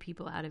to lead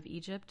people out of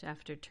Egypt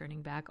after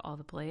turning back all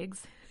the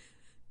plagues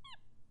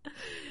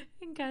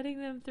and guiding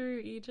them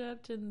through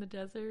Egypt in the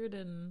desert.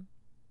 And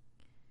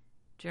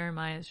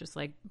Jeremiah is just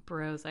like,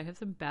 bros, I have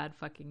some bad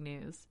fucking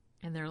news.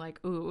 And they're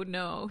like, ooh,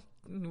 no,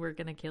 we're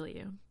going to kill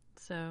you.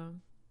 So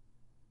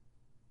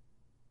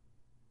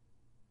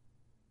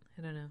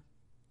I don't know.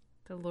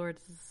 The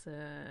Lord's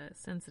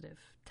sensitive,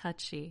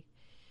 touchy,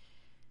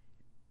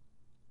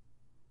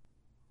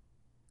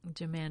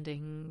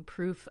 demanding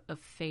proof of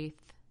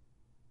faith,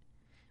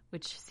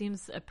 which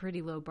seems a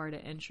pretty low bar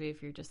to entry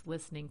if you're just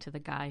listening to the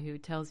guy who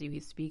tells you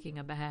he's speaking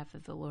on behalf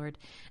of the Lord.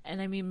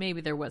 And I mean,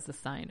 maybe there was a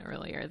sign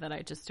earlier that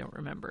I just don't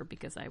remember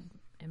because I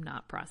am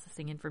not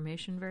processing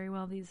information very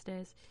well these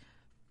days.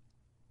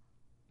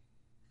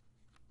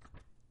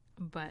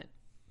 but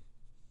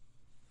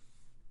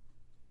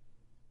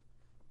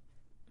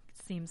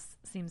it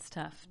seems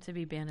tough to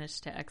be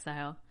banished to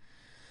exile.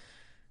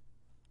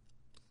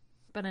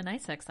 But a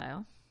nice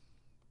exile,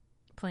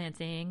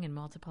 planting and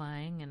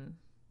multiplying and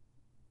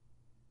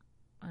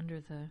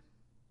under the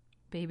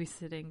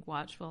babysitting,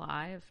 watchful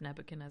eye of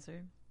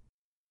Nebuchadnezzar.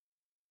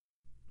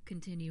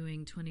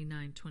 Continuing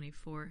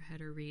 29:24,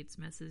 header reads,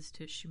 message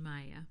to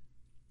Shemaiah.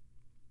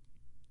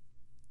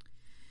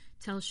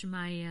 Tell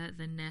Shemaiah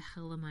the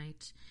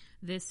Nehelamite,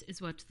 this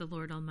is what the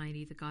Lord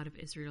Almighty, the God of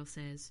Israel,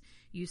 says.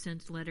 You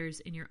sent letters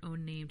in your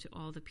own name to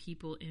all the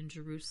people in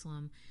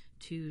Jerusalem,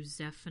 to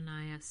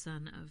Zephaniah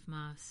son of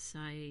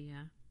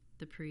Maaseiah,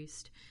 the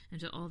priest, and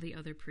to all the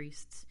other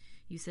priests.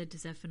 You said to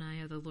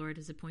Zephaniah, the Lord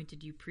has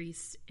appointed you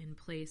priests in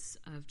place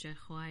of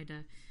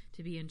Jehoiada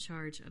to be in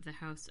charge of the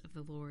house of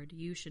the Lord.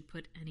 You should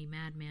put any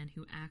madman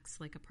who acts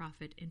like a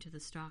prophet into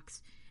the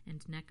stocks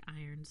and neck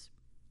irons.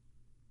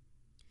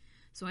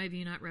 So have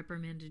you not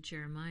reprimanded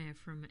Jeremiah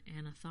from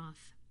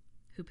Anathoth,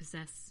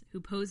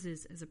 who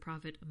poses as a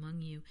prophet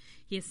among you?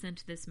 He has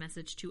sent this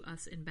message to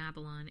us in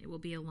Babylon. It will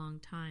be a long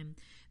time.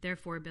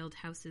 Therefore build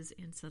houses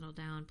and settle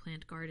down,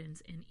 plant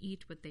gardens and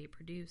eat what they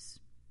produce.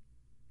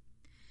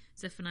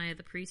 Zephaniah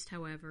the priest,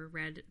 however,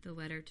 read the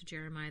letter to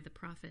Jeremiah the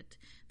prophet.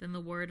 Then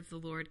the word of the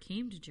Lord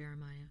came to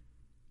Jeremiah.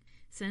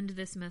 Send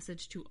this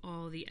message to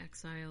all the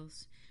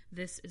exiles.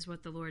 This is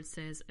what the Lord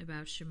says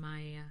about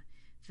Shemaiah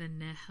the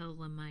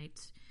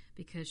Nehelamite,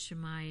 because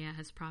Shemaiah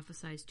has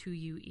prophesied to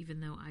you,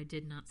 even though I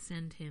did not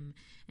send him,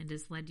 and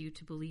has led you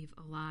to believe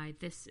a lie.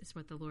 This is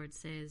what the Lord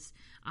says.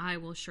 I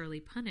will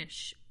surely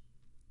punish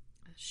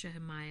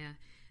Shemaiah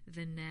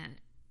the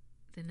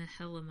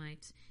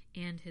Nehelamite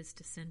and his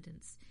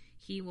descendants.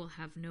 He will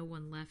have no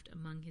one left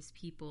among his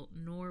people,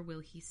 nor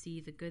will he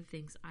see the good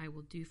things I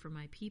will do for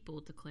my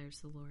people, declares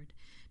the Lord,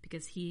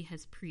 because he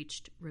has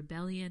preached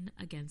rebellion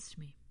against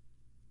me.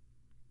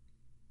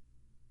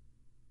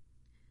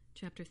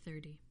 Chapter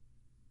 30.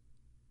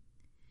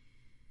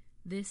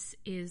 This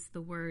is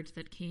the word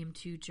that came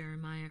to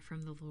Jeremiah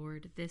from the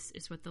Lord. This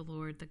is what the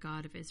Lord, the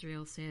God of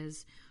Israel,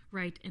 says.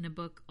 Write in a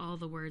book all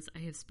the words I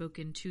have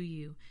spoken to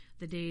you.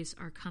 The days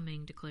are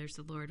coming, declares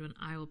the Lord, when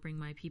I will bring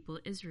my people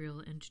Israel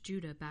and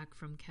Judah back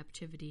from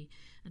captivity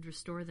and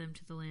restore them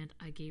to the land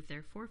I gave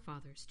their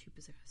forefathers to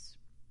possess.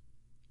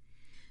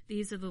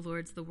 These are the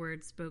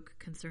words spoke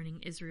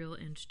concerning Israel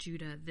and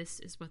Judah. This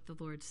is what the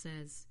Lord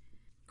says.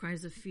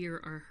 Cries of fear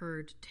are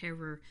heard,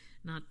 terror,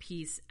 not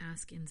peace.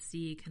 Ask and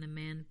see, can a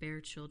man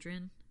bear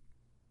children?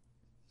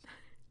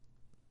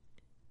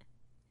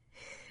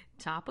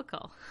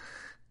 Topical.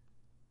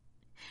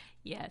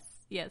 Yes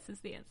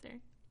is the answer.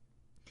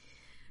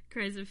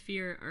 Cries of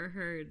fear are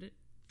heard,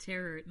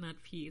 terror,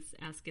 not peace.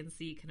 Ask and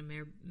see, can a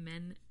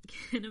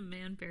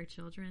man bear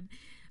children?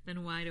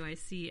 Then why do I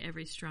see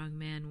every strong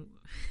man...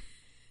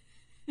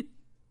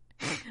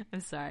 I'm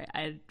sorry.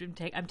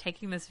 I'm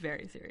taking this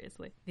very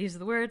seriously. These are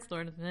the words,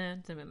 Lord of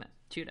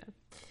Judah.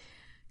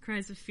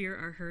 Cries of fear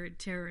are heard,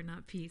 terror,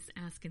 not peace.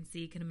 Ask and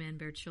see, can a man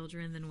bear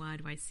children? Then why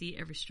do I see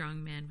every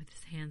strong man with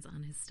his hands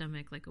on his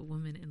stomach like a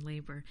woman in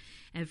labor?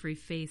 Every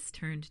face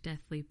turned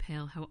deathly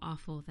pale. How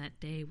awful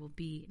that day will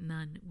be.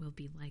 None will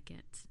be like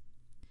it.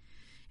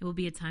 It will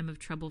be a time of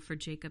trouble for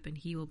Jacob, and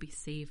he will be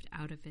saved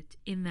out of it.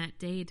 In that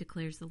day,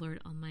 declares the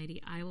Lord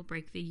Almighty, I will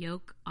break the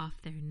yoke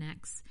off their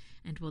necks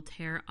and will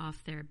tear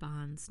off their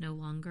bonds. No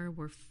longer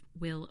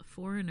will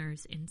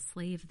foreigners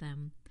enslave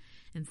them.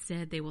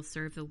 Instead, they will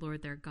serve the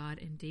Lord their God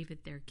and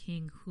David their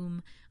king,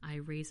 whom I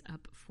raise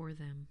up for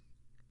them.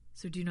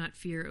 So do not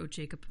fear, O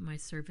Jacob, my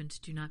servant.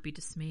 Do not be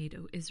dismayed,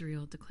 O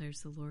Israel,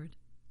 declares the Lord.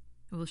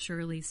 I will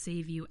surely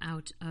save you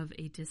out of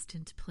a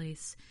distant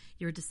place,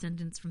 your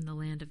descendants from the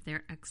land of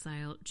their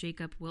exile.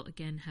 Jacob will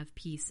again have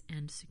peace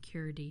and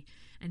security,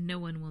 and no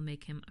one will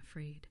make him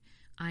afraid.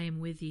 I am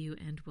with you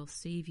and will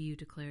save you,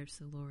 declares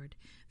the Lord.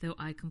 Though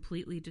I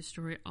completely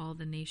destroy all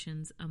the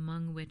nations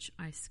among which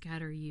I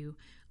scatter you,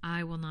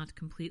 I will not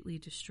completely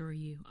destroy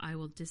you. I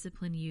will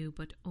discipline you,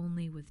 but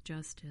only with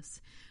justice.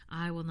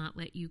 I will not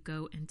let you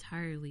go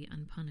entirely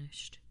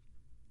unpunished.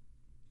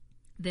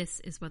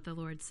 This is what the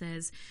Lord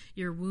says.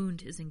 Your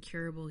wound is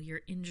incurable, your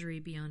injury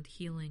beyond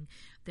healing.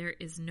 There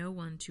is no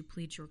one to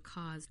plead your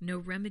cause, no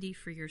remedy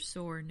for your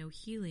sore, no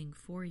healing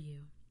for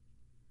you.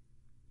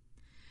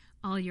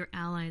 All your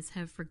allies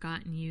have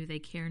forgotten you, they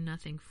care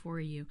nothing for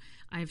you.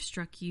 I have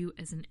struck you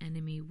as an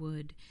enemy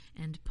would,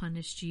 and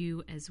punished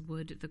you as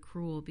would the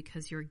cruel,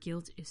 because your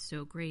guilt is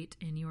so great,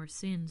 and your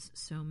sins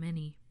so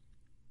many.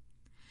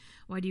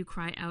 Why do you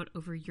cry out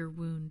over your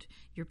wound,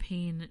 your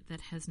pain that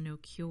has no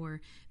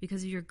cure?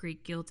 Because of your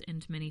great guilt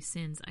and many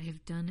sins, I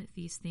have done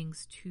these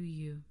things to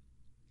you.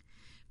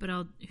 But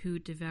all who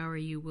devour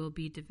you will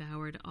be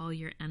devoured. All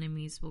your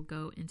enemies will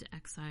go into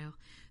exile.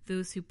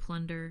 Those who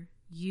plunder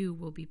you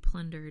will be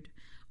plundered.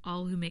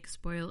 All who make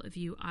spoil of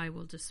you I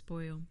will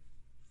despoil.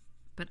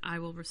 But I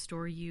will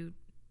restore you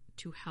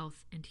to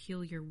health and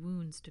heal your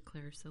wounds,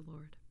 declares the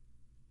Lord.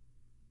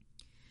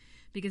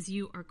 Because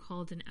you are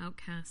called an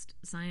outcast,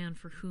 Zion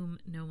for whom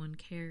no one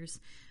cares.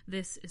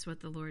 This is what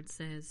the Lord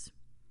says.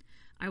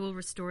 I will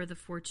restore the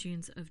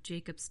fortunes of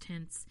Jacob's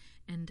tents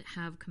and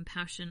have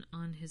compassion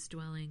on his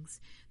dwellings.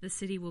 The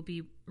city will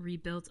be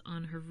rebuilt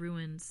on her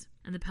ruins,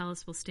 and the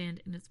palace will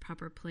stand in its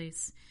proper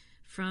place.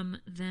 From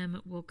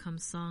them will come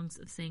songs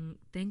of saying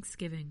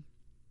thanksgiving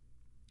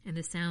and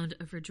the sound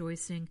of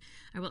rejoicing.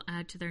 I will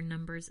add to their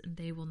numbers, and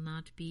they will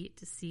not be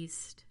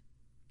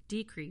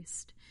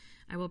decreased.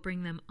 I will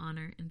bring them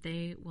honor, and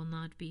they will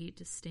not be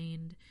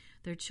disdained.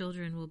 Their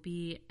children will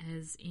be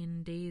as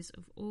in days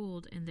of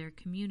old, and their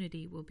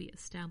community will be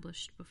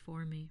established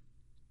before me.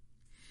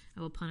 I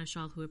will punish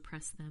all who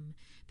oppress them.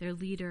 Their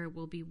leader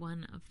will be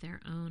one of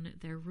their own.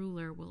 Their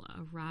ruler will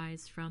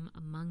arise from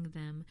among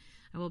them.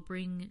 I will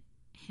bring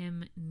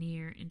him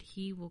near, and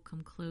he will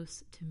come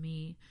close to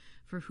me.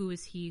 For who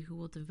is he who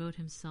will devote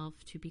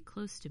himself to be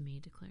close to me,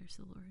 declares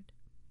the Lord.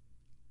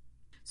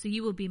 So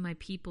you will be my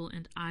people,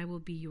 and I will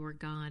be your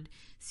God.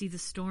 See, the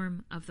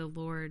storm of the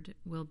Lord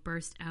will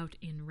burst out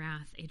in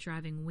wrath, a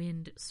driving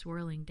wind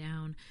swirling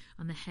down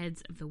on the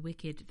heads of the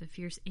wicked. The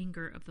fierce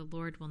anger of the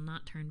Lord will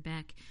not turn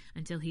back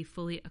until he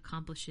fully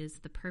accomplishes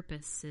the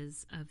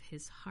purposes of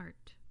his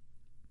heart.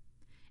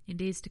 In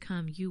days to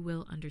come, you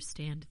will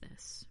understand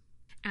this.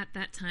 At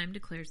that time,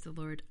 declares the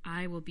Lord,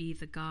 I will be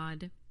the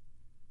God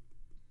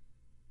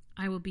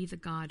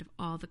of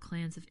all the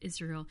clans of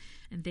Israel,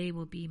 and they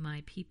will be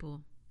my people.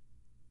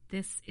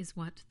 This is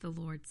what the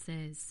Lord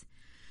says.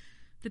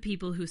 The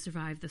people who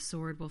survive the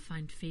sword will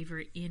find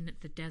favor in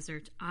the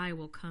desert. I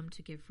will come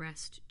to give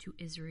rest to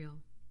Israel.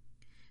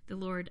 The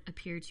Lord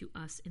appeared to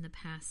us in the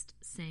past,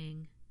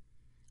 saying,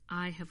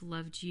 I have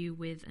loved you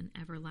with an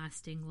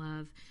everlasting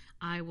love.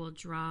 I will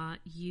draw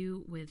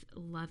you with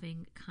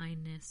loving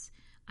kindness.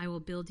 I will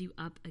build you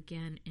up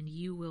again, and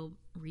you will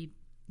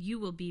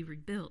be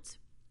rebuilt,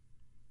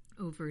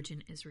 O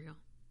Virgin Israel.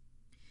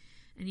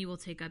 And you will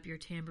take up your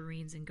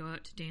tambourines and go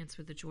out to dance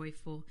with the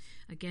joyful.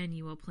 Again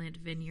you will plant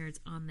vineyards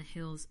on the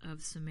hills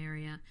of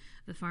Samaria.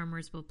 The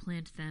farmers will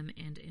plant them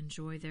and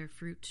enjoy their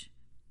fruit.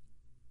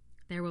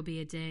 There will be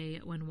a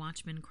day when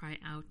watchmen cry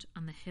out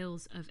on the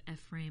hills of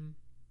Ephraim,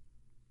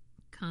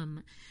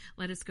 Come,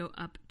 let us go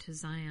up to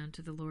Zion,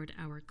 to the Lord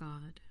our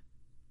God.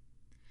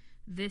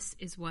 This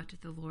is what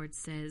the Lord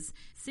says.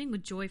 Sing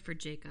with joy for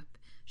Jacob.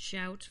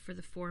 Shout for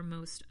the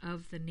foremost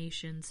of the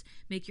nations.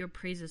 Make your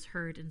praises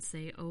heard and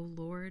say, O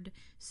Lord,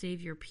 save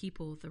your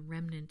people, the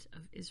remnant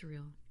of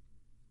Israel.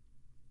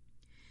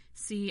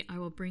 See, I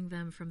will bring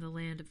them from the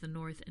land of the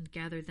north and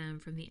gather them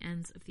from the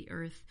ends of the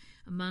earth.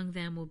 Among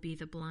them will be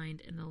the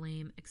blind and the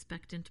lame,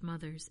 expectant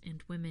mothers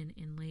and women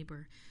in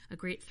labor. A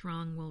great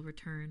throng will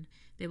return.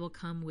 They will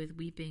come with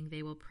weeping.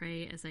 They will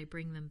pray as I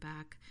bring them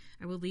back.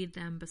 I will lead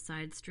them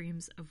beside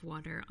streams of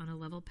water on a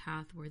level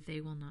path where they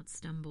will not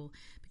stumble,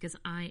 because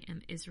I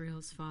am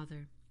Israel's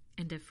father,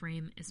 and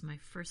Ephraim is my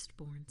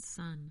firstborn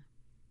son.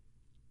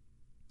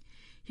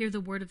 Hear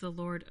the word of the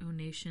Lord, O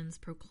nations,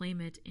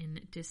 proclaim it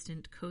in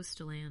distant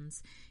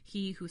coastlands.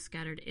 He who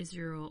scattered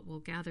Israel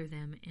will gather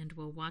them and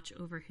will watch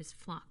over his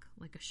flock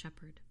like a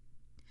shepherd.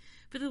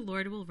 For the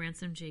Lord will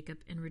ransom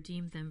Jacob and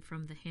redeem them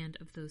from the hand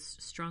of those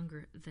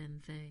stronger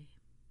than they.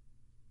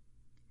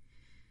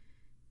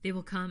 They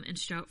will come and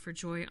shout for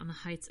joy on the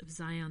heights of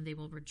Zion. They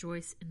will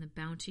rejoice in the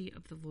bounty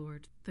of the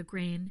Lord, the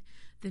grain,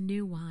 the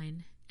new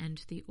wine,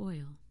 and the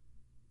oil.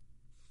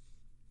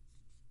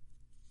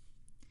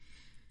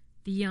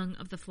 The young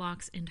of the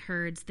flocks and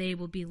herds, they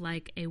will be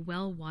like a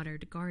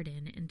well-watered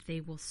garden, and they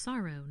will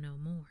sorrow no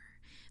more.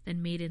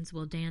 Then maidens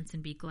will dance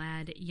and be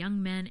glad,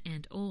 young men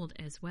and old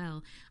as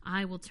well.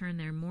 I will turn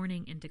their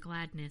mourning into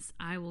gladness.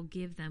 I will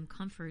give them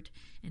comfort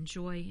and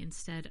joy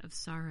instead of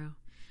sorrow.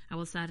 I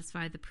will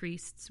satisfy the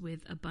priests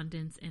with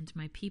abundance, and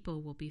my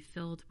people will be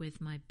filled with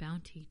my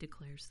bounty,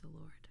 declares the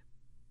Lord.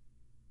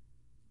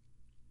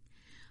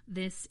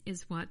 This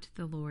is what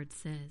the Lord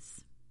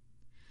says.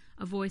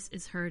 A voice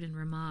is heard in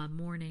Ramah,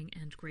 mourning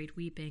and great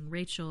weeping,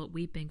 Rachel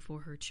weeping for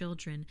her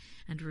children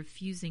and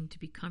refusing to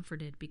be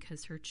comforted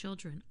because her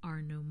children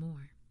are no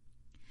more.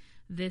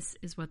 This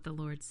is what the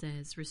Lord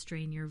says,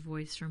 restrain your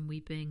voice from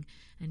weeping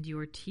and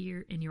your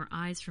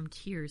eyes from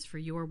tears, for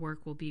your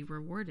work will be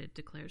rewarded,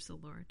 declares the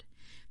Lord.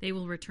 They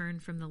will return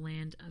from the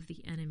land of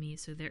the enemy,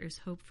 so there is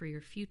hope for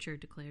your future,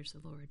 declares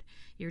the Lord.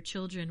 Your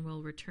children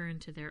will return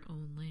to their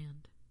own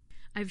land.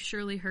 I've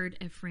surely heard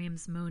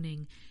Ephraim's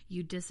moaning.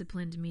 You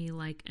disciplined me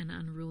like an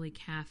unruly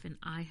calf, and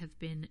I have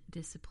been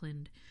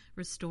disciplined.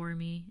 Restore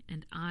me,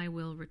 and I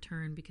will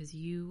return, because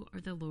you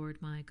are the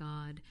Lord my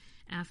God.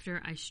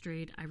 After I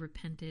strayed, I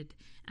repented.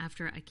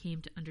 After I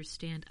came to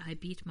understand, I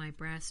beat my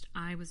breast.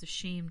 I was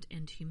ashamed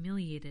and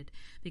humiliated,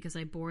 because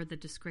I bore the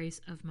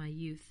disgrace of my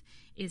youth.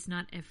 Is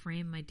not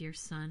Ephraim my dear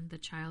son, the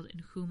child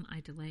in whom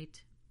I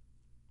delight?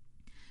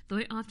 Though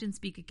I often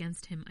speak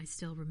against him, I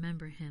still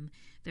remember him.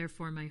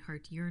 Therefore my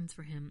heart yearns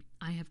for him.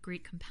 I have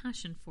great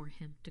compassion for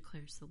him,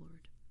 declares the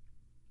Lord.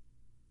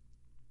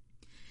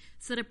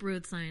 Set up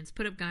road signs,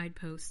 put up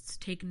guideposts,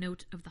 take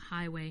note of the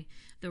highway,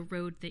 the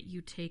road that you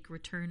take.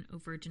 Return, O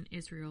Virgin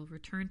Israel,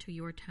 return to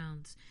your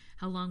towns.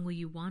 How long will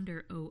you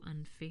wander, O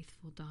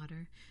unfaithful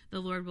daughter?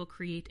 The Lord will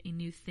create a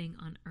new thing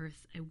on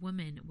earth. A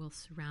woman will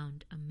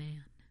surround a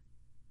man.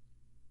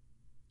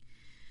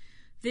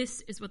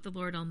 This is what the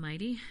Lord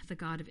Almighty, the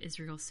God of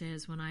Israel,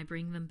 says: when I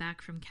bring them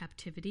back from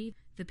captivity,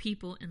 the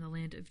people in the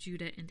land of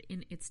Judah and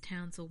in its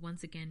towns will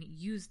once again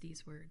use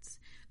these words.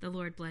 The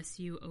Lord bless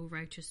you, O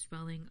righteous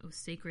dwelling, O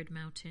sacred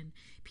mountain.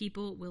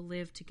 People will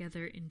live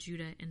together in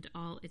Judah and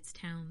all its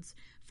towns,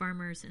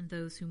 farmers and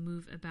those who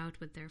move about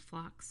with their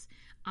flocks.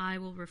 I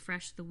will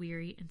refresh the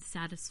weary and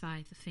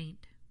satisfy the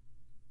faint.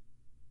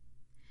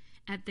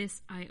 At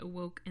this I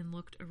awoke and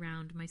looked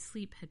around. My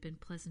sleep had been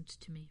pleasant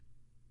to me.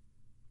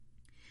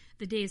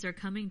 The days are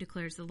coming,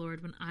 declares the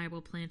Lord, when I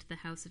will plant the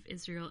house of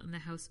Israel and the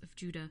house of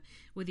Judah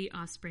with the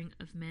offspring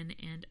of men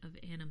and of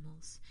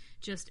animals.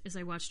 Just as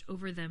I watched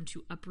over them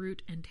to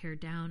uproot and tear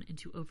down and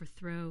to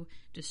overthrow,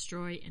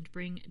 destroy, and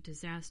bring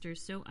disaster,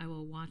 so I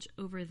will watch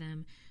over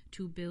them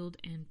to build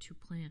and to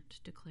plant,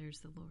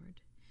 declares the Lord.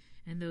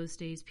 In those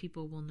days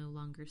people will no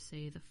longer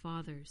say, the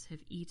fathers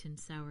have eaten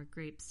sour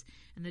grapes,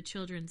 and the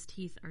children's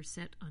teeth are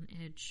set on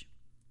edge.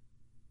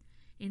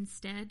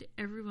 Instead,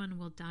 everyone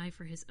will die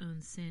for his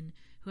own sin.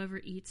 Whoever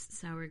eats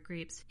sour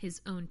grapes,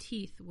 his own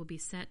teeth will be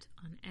set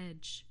on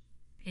edge.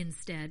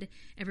 Instead,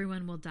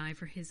 everyone will die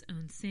for his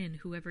own sin.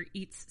 Whoever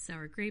eats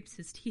sour grapes,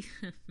 his teeth...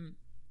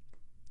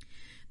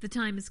 The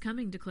time is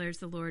coming, declares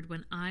the Lord,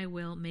 when I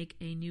will make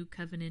a new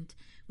covenant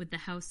with the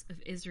house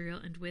of Israel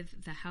and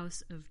with the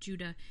house of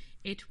Judah.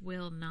 It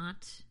will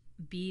not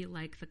be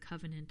like the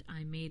covenant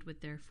I made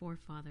with their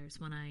forefathers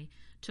when I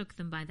took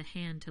them by the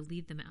hand to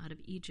lead them out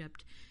of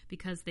Egypt,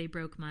 because they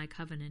broke my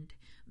covenant,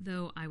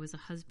 though I was a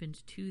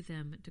husband to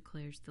them,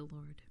 declares the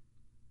Lord.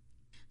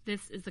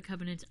 This is the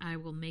covenant I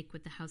will make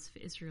with the house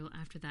of Israel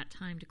after that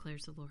time,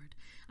 declares the Lord.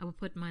 I will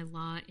put my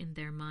law in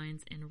their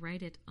minds and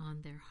write it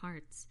on their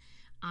hearts.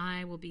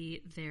 I will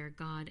be their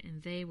God,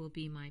 and they will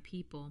be my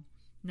people.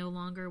 No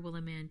longer will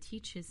a man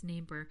teach his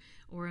neighbor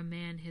or a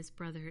man his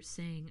brother,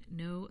 saying,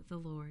 Know the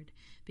Lord,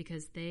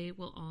 because they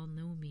will all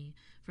know me,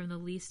 from the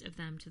least of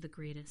them to the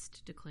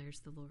greatest, declares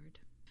the Lord.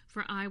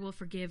 For I will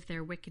forgive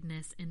their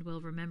wickedness and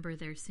will remember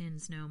their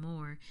sins no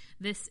more.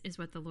 This is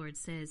what the Lord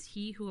says: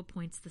 He who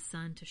appoints the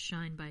sun to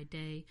shine by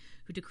day,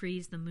 who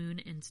decrees the moon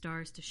and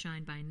stars to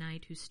shine by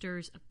night, who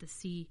stirs up the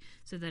sea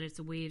so that its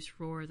waves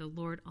roar, the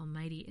Lord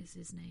Almighty is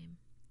his name.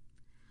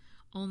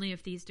 Only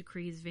if these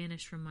decrees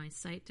vanish from my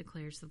sight,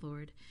 declares the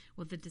Lord,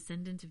 will the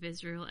descendant of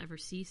Israel ever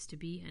cease to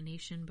be a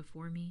nation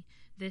before me.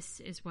 This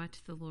is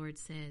what the Lord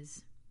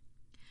says.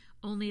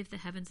 Only if the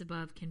heavens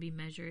above can be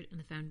measured and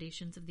the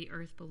foundations of the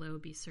earth below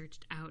be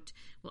searched out,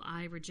 will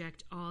I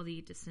reject all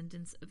the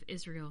descendants of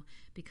Israel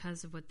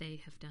because of what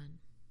they have done,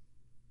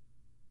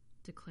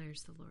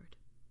 declares the Lord.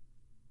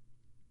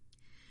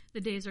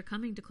 The days are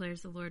coming,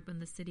 declares the Lord, when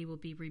the city will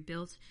be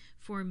rebuilt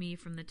for me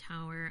from the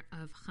tower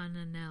of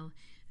Hananel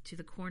to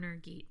the corner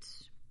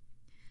gate.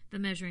 The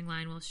measuring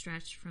line will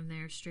stretch from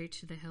there straight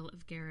to the hill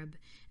of Gareb,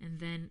 and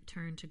then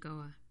turn to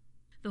Goah.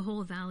 The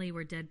whole valley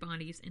where dead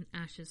bodies and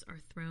ashes are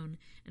thrown,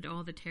 and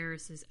all the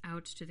terraces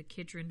out to the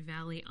Kidron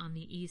Valley on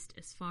the east,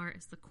 as far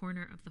as the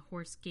corner of the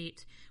Horse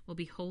Gate, will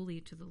be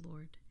holy to the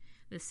Lord.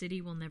 The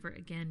city will never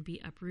again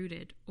be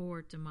uprooted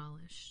or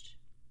demolished.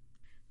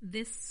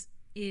 This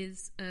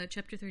is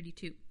chapter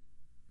 32.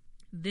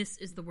 This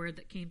is the word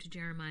that came to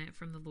Jeremiah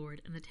from the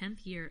Lord in the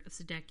 10th year of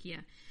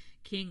Zedekiah,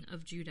 king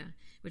of Judah,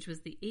 which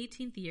was the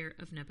 18th year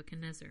of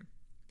Nebuchadnezzar.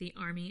 The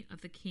army of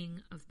the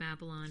king of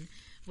Babylon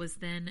was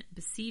then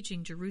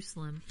besieging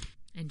Jerusalem,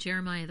 and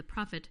Jeremiah the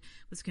prophet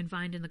was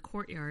confined in the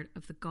courtyard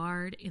of the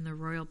guard in the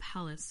royal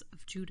palace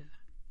of Judah.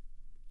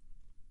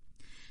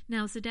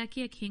 Now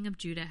Zedekiah king of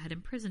Judah had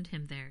imprisoned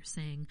him there,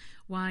 saying,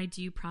 Why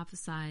do you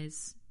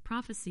prophecy?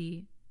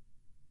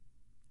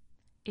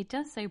 It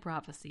does say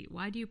prophecy.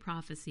 Why do you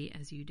prophesy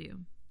as you do?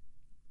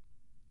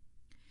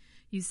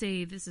 You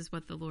say, This is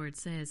what the Lord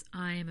says,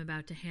 I am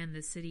about to hand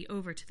this city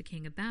over to the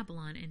king of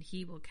Babylon, and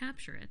he will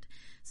capture it.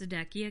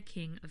 Zedekiah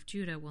king of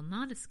Judah will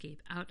not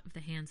escape out of the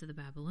hands of the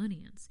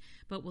Babylonians,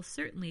 but will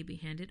certainly be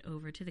handed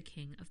over to the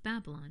king of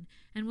Babylon,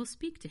 and will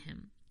speak with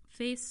him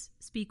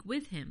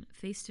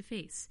face to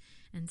face,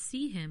 and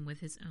see him with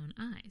his own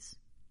eyes.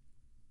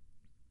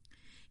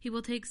 He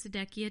will take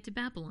Zedekiah to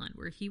Babylon,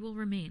 where he will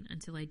remain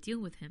until I deal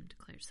with him,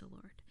 declares the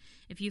Lord.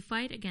 If you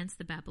fight against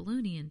the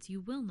Babylonians,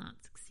 you will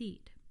not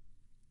succeed.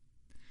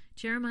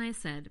 Jeremiah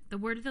said, The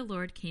word of the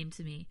Lord came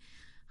to me.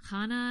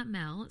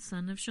 Hanamel,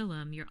 son of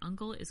Shallum, your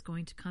uncle, is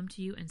going to come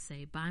to you and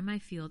say, Buy my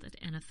field at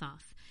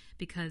Anathoth,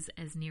 because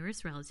as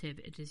nearest relative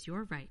it is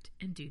your right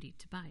and duty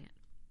to buy it.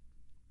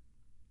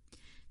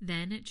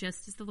 Then,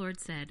 just as the Lord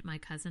said, my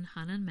cousin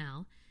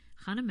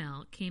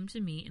Hanamel came to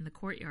me in the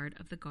courtyard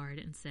of the guard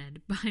and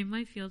said, Buy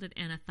my field at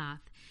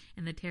Anathoth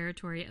in the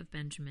territory of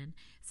Benjamin,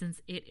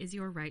 since it is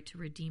your right to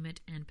redeem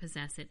it and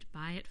possess it.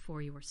 Buy it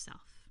for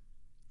yourself.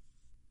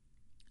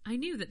 I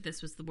knew that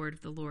this was the word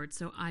of the Lord,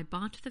 so I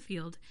bought the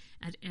field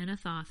at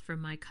Anathoth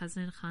from my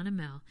cousin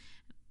Hanamel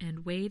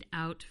and weighed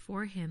out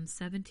for him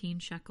 17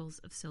 shekels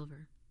of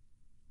silver.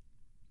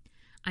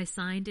 I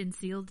signed and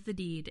sealed the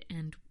deed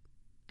and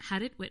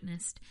had it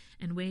witnessed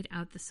and weighed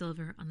out the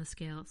silver on the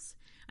scales.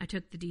 I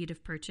took the deed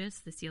of purchase,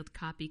 the sealed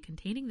copy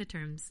containing the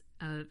terms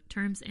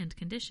and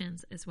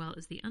conditions, as well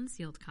as the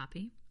unsealed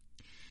copy,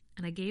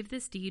 and I gave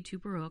this deed to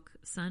Baruch,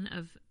 son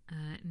of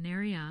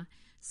Neriah,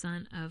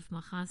 son of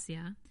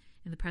Mahasiah,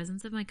 in the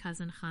presence of my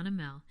cousin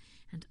Hanamel,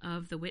 and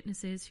of the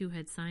witnesses who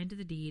had signed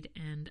the deed,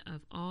 and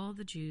of all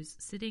the Jews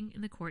sitting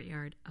in the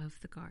courtyard of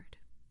the guard.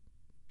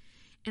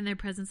 In their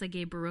presence I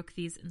gave Baruch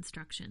these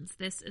instructions.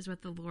 This is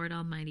what the Lord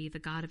Almighty, the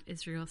God of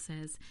Israel,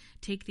 says.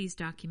 Take these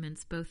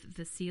documents, both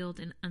the sealed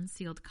and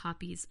unsealed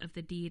copies of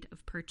the deed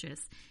of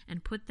purchase,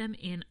 and put them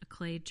in a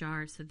clay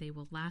jar so they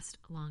will last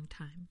a long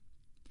time.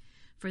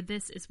 For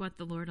this is what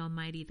the Lord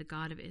Almighty, the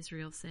God of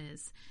Israel,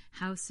 says.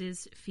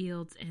 Houses,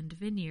 fields, and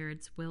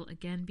vineyards will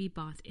again be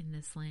bought in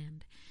this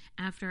land.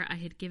 After I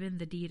had given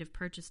the deed of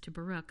purchase to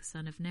Baruch,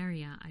 son of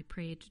Neriah, I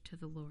prayed to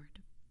the Lord.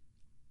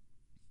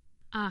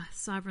 Ah,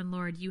 sovereign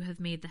Lord, you have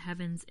made the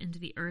heavens and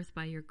the earth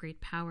by your great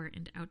power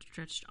and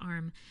outstretched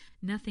arm.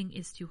 Nothing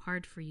is too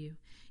hard for you.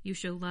 You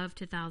show love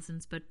to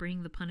thousands, but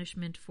bring the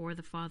punishment for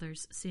the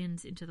fathers'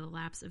 sins into the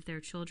laps of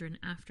their children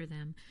after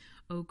them.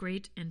 O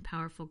great and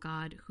powerful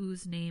God,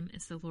 whose name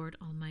is the Lord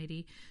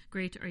Almighty,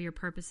 great are your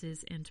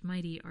purposes and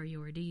mighty are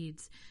your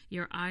deeds.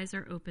 Your eyes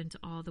are open to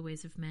all the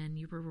ways of men.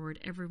 You reward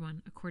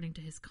everyone according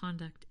to his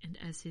conduct and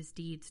as his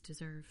deeds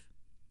deserve.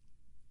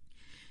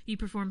 You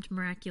performed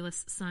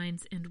miraculous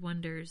signs and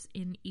wonders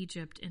in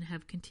Egypt and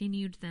have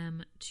continued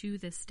them to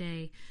this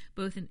day,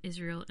 both in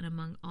Israel and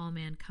among all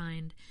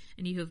mankind,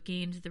 and you have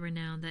gained the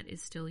renown that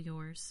is still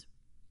yours.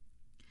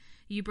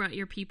 You brought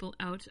your people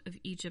out of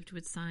Egypt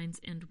with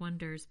signs and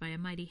wonders, by a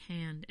mighty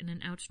hand and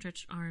an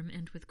outstretched arm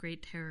and with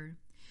great terror.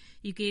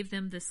 You gave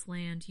them this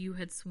land you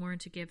had sworn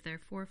to give their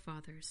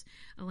forefathers,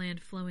 a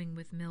land flowing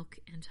with milk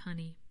and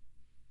honey.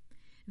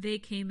 They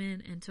came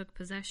in and took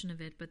possession of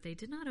it, but they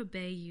did not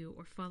obey you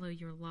or follow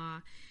your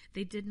law.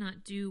 They did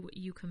not do what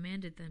you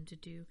commanded them to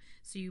do,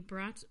 so you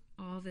brought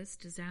all this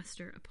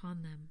disaster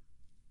upon them.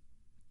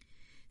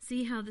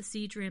 See how the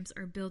siege ramps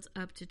are built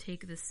up to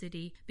take the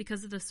city.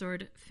 Because of the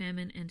sword,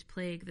 famine, and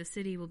plague, the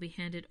city will be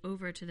handed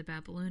over to the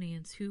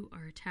Babylonians who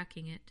are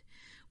attacking it.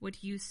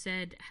 What you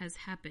said has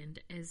happened,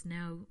 as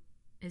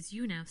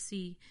you now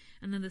see,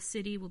 and then the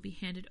city will be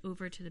handed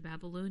over to the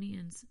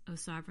Babylonians. O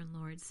sovereign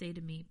Lord, say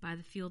to me, buy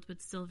the field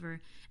with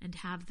silver, and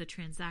have the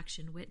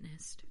transaction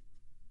witnessed.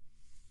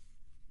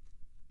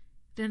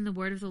 Then the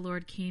word of the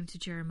Lord came to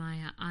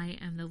Jeremiah, I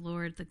am the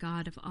Lord, the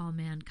God of all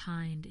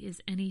mankind.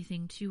 Is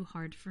anything too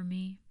hard for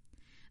me?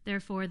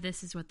 Therefore,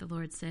 this is what the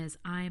Lord says,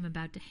 I am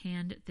about to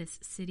hand this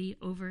city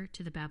over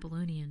to the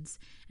Babylonians,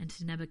 and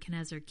to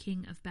Nebuchadnezzar,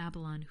 king of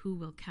Babylon, who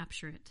will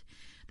capture it.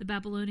 The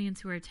Babylonians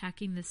who are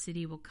attacking the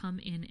city will come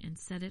in and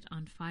set it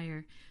on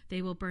fire.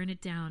 They will burn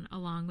it down,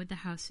 along with the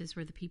houses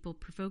where the people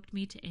provoked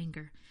me to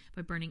anger,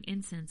 by burning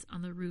incense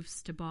on the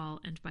roofs to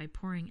Baal, and by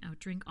pouring out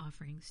drink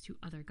offerings to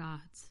other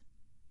gods.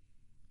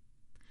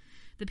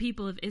 The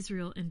people of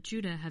Israel and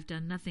Judah have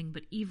done nothing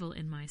but evil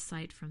in my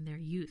sight from their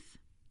youth.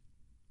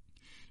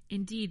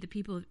 Indeed, the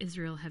people of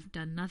Israel have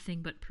done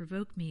nothing but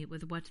provoke me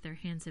with what their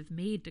hands have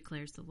made,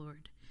 declares the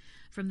Lord.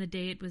 From the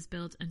day it was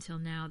built until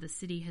now, the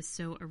city has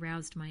so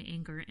aroused my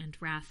anger and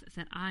wrath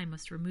that I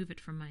must remove it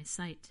from my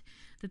sight.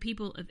 The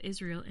people of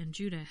Israel and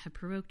Judah have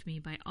provoked me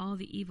by all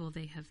the evil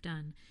they have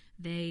done,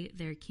 they,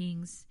 their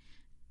kings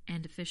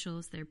and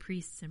officials, their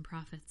priests and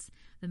prophets,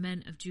 the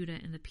men of Judah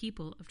and the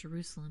people of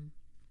Jerusalem.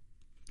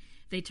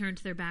 They turned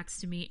their backs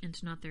to me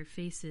and not their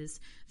faces.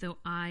 Though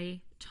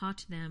I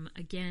taught them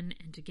again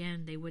and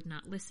again, they would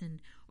not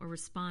listen or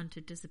respond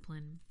to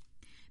discipline.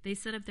 They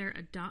set up their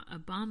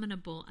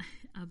abominable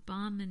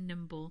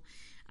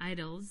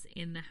idols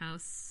in the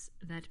house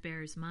that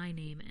bears my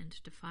name and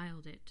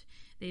defiled it.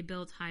 They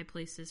built high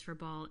places for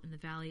Baal in the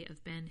valley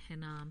of Ben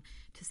Hinnom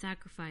to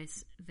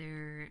sacrifice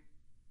their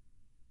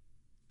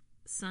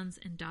sons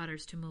and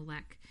daughters to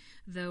Molech,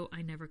 though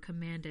I never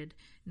commanded,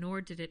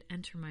 nor did it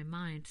enter my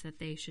mind that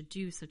they should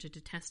do such a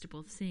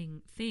detestable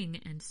thing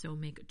and so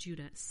make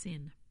Judah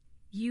sin.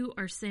 You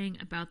are saying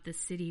about this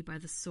city, by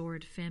the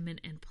sword, famine,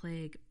 and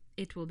plague,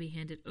 it will be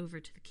handed over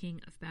to the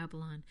king of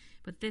Babylon.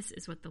 But this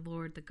is what the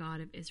Lord, the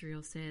God of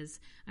Israel, says,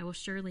 I will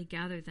surely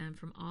gather them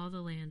from all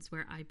the lands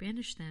where I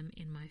banished them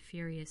in my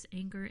furious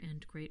anger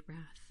and great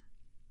wrath.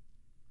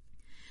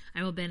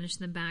 I will banish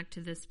them back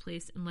to this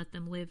place and let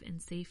them live in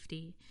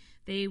safety.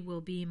 They will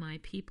be my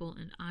people,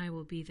 and I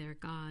will be their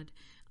God.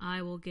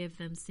 I will give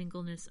them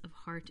singleness of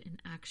heart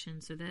and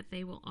action, so that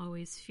they will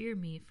always fear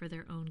me for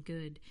their own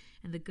good,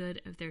 and the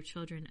good of their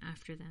children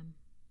after them.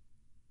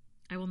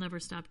 I will never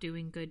stop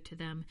doing good to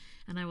them,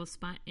 and I will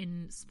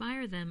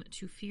inspire them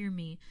to fear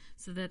me,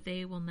 so that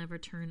they will never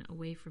turn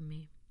away from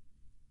me.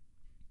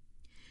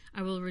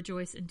 I will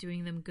rejoice in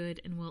doing them good,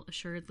 and will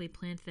assuredly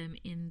plant them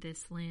in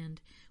this land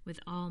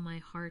with all my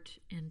heart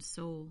and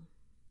soul.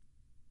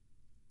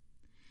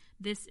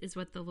 This is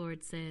what the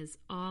Lord says,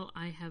 all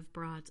I have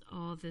brought,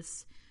 all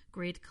this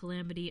great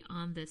calamity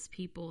on this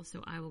people,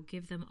 so I will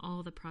give them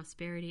all the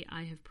prosperity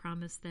I have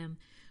promised them.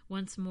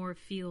 Once more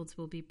fields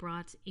will be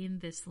brought in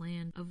this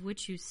land, of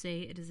which you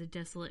say it is a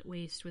desolate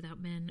waste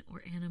without men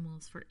or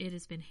animals, for it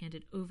has been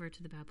handed over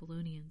to the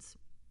Babylonians.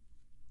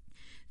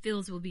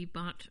 Fields will be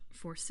bought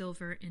for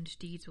silver, and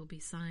deeds will be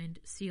signed,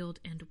 sealed,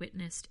 and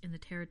witnessed in the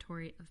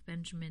territory of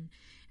Benjamin,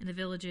 in the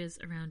villages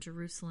around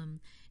Jerusalem,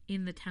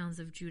 in the towns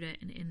of Judah,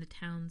 and in the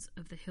towns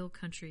of the hill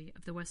country,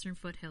 of the western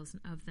foothills,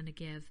 and of the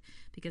Negev,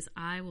 because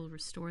I will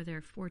restore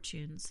their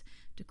fortunes,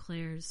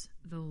 declares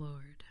the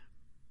Lord.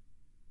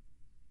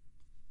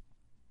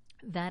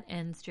 That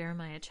ends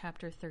Jeremiah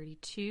chapter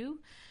 32,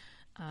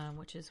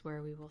 which is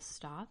where we will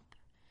stop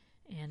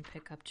and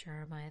pick up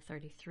Jeremiah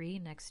 33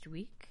 next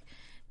week.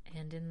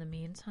 And in the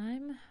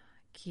meantime,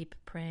 keep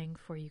praying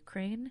for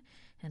Ukraine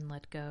and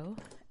let go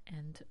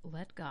and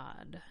let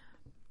God.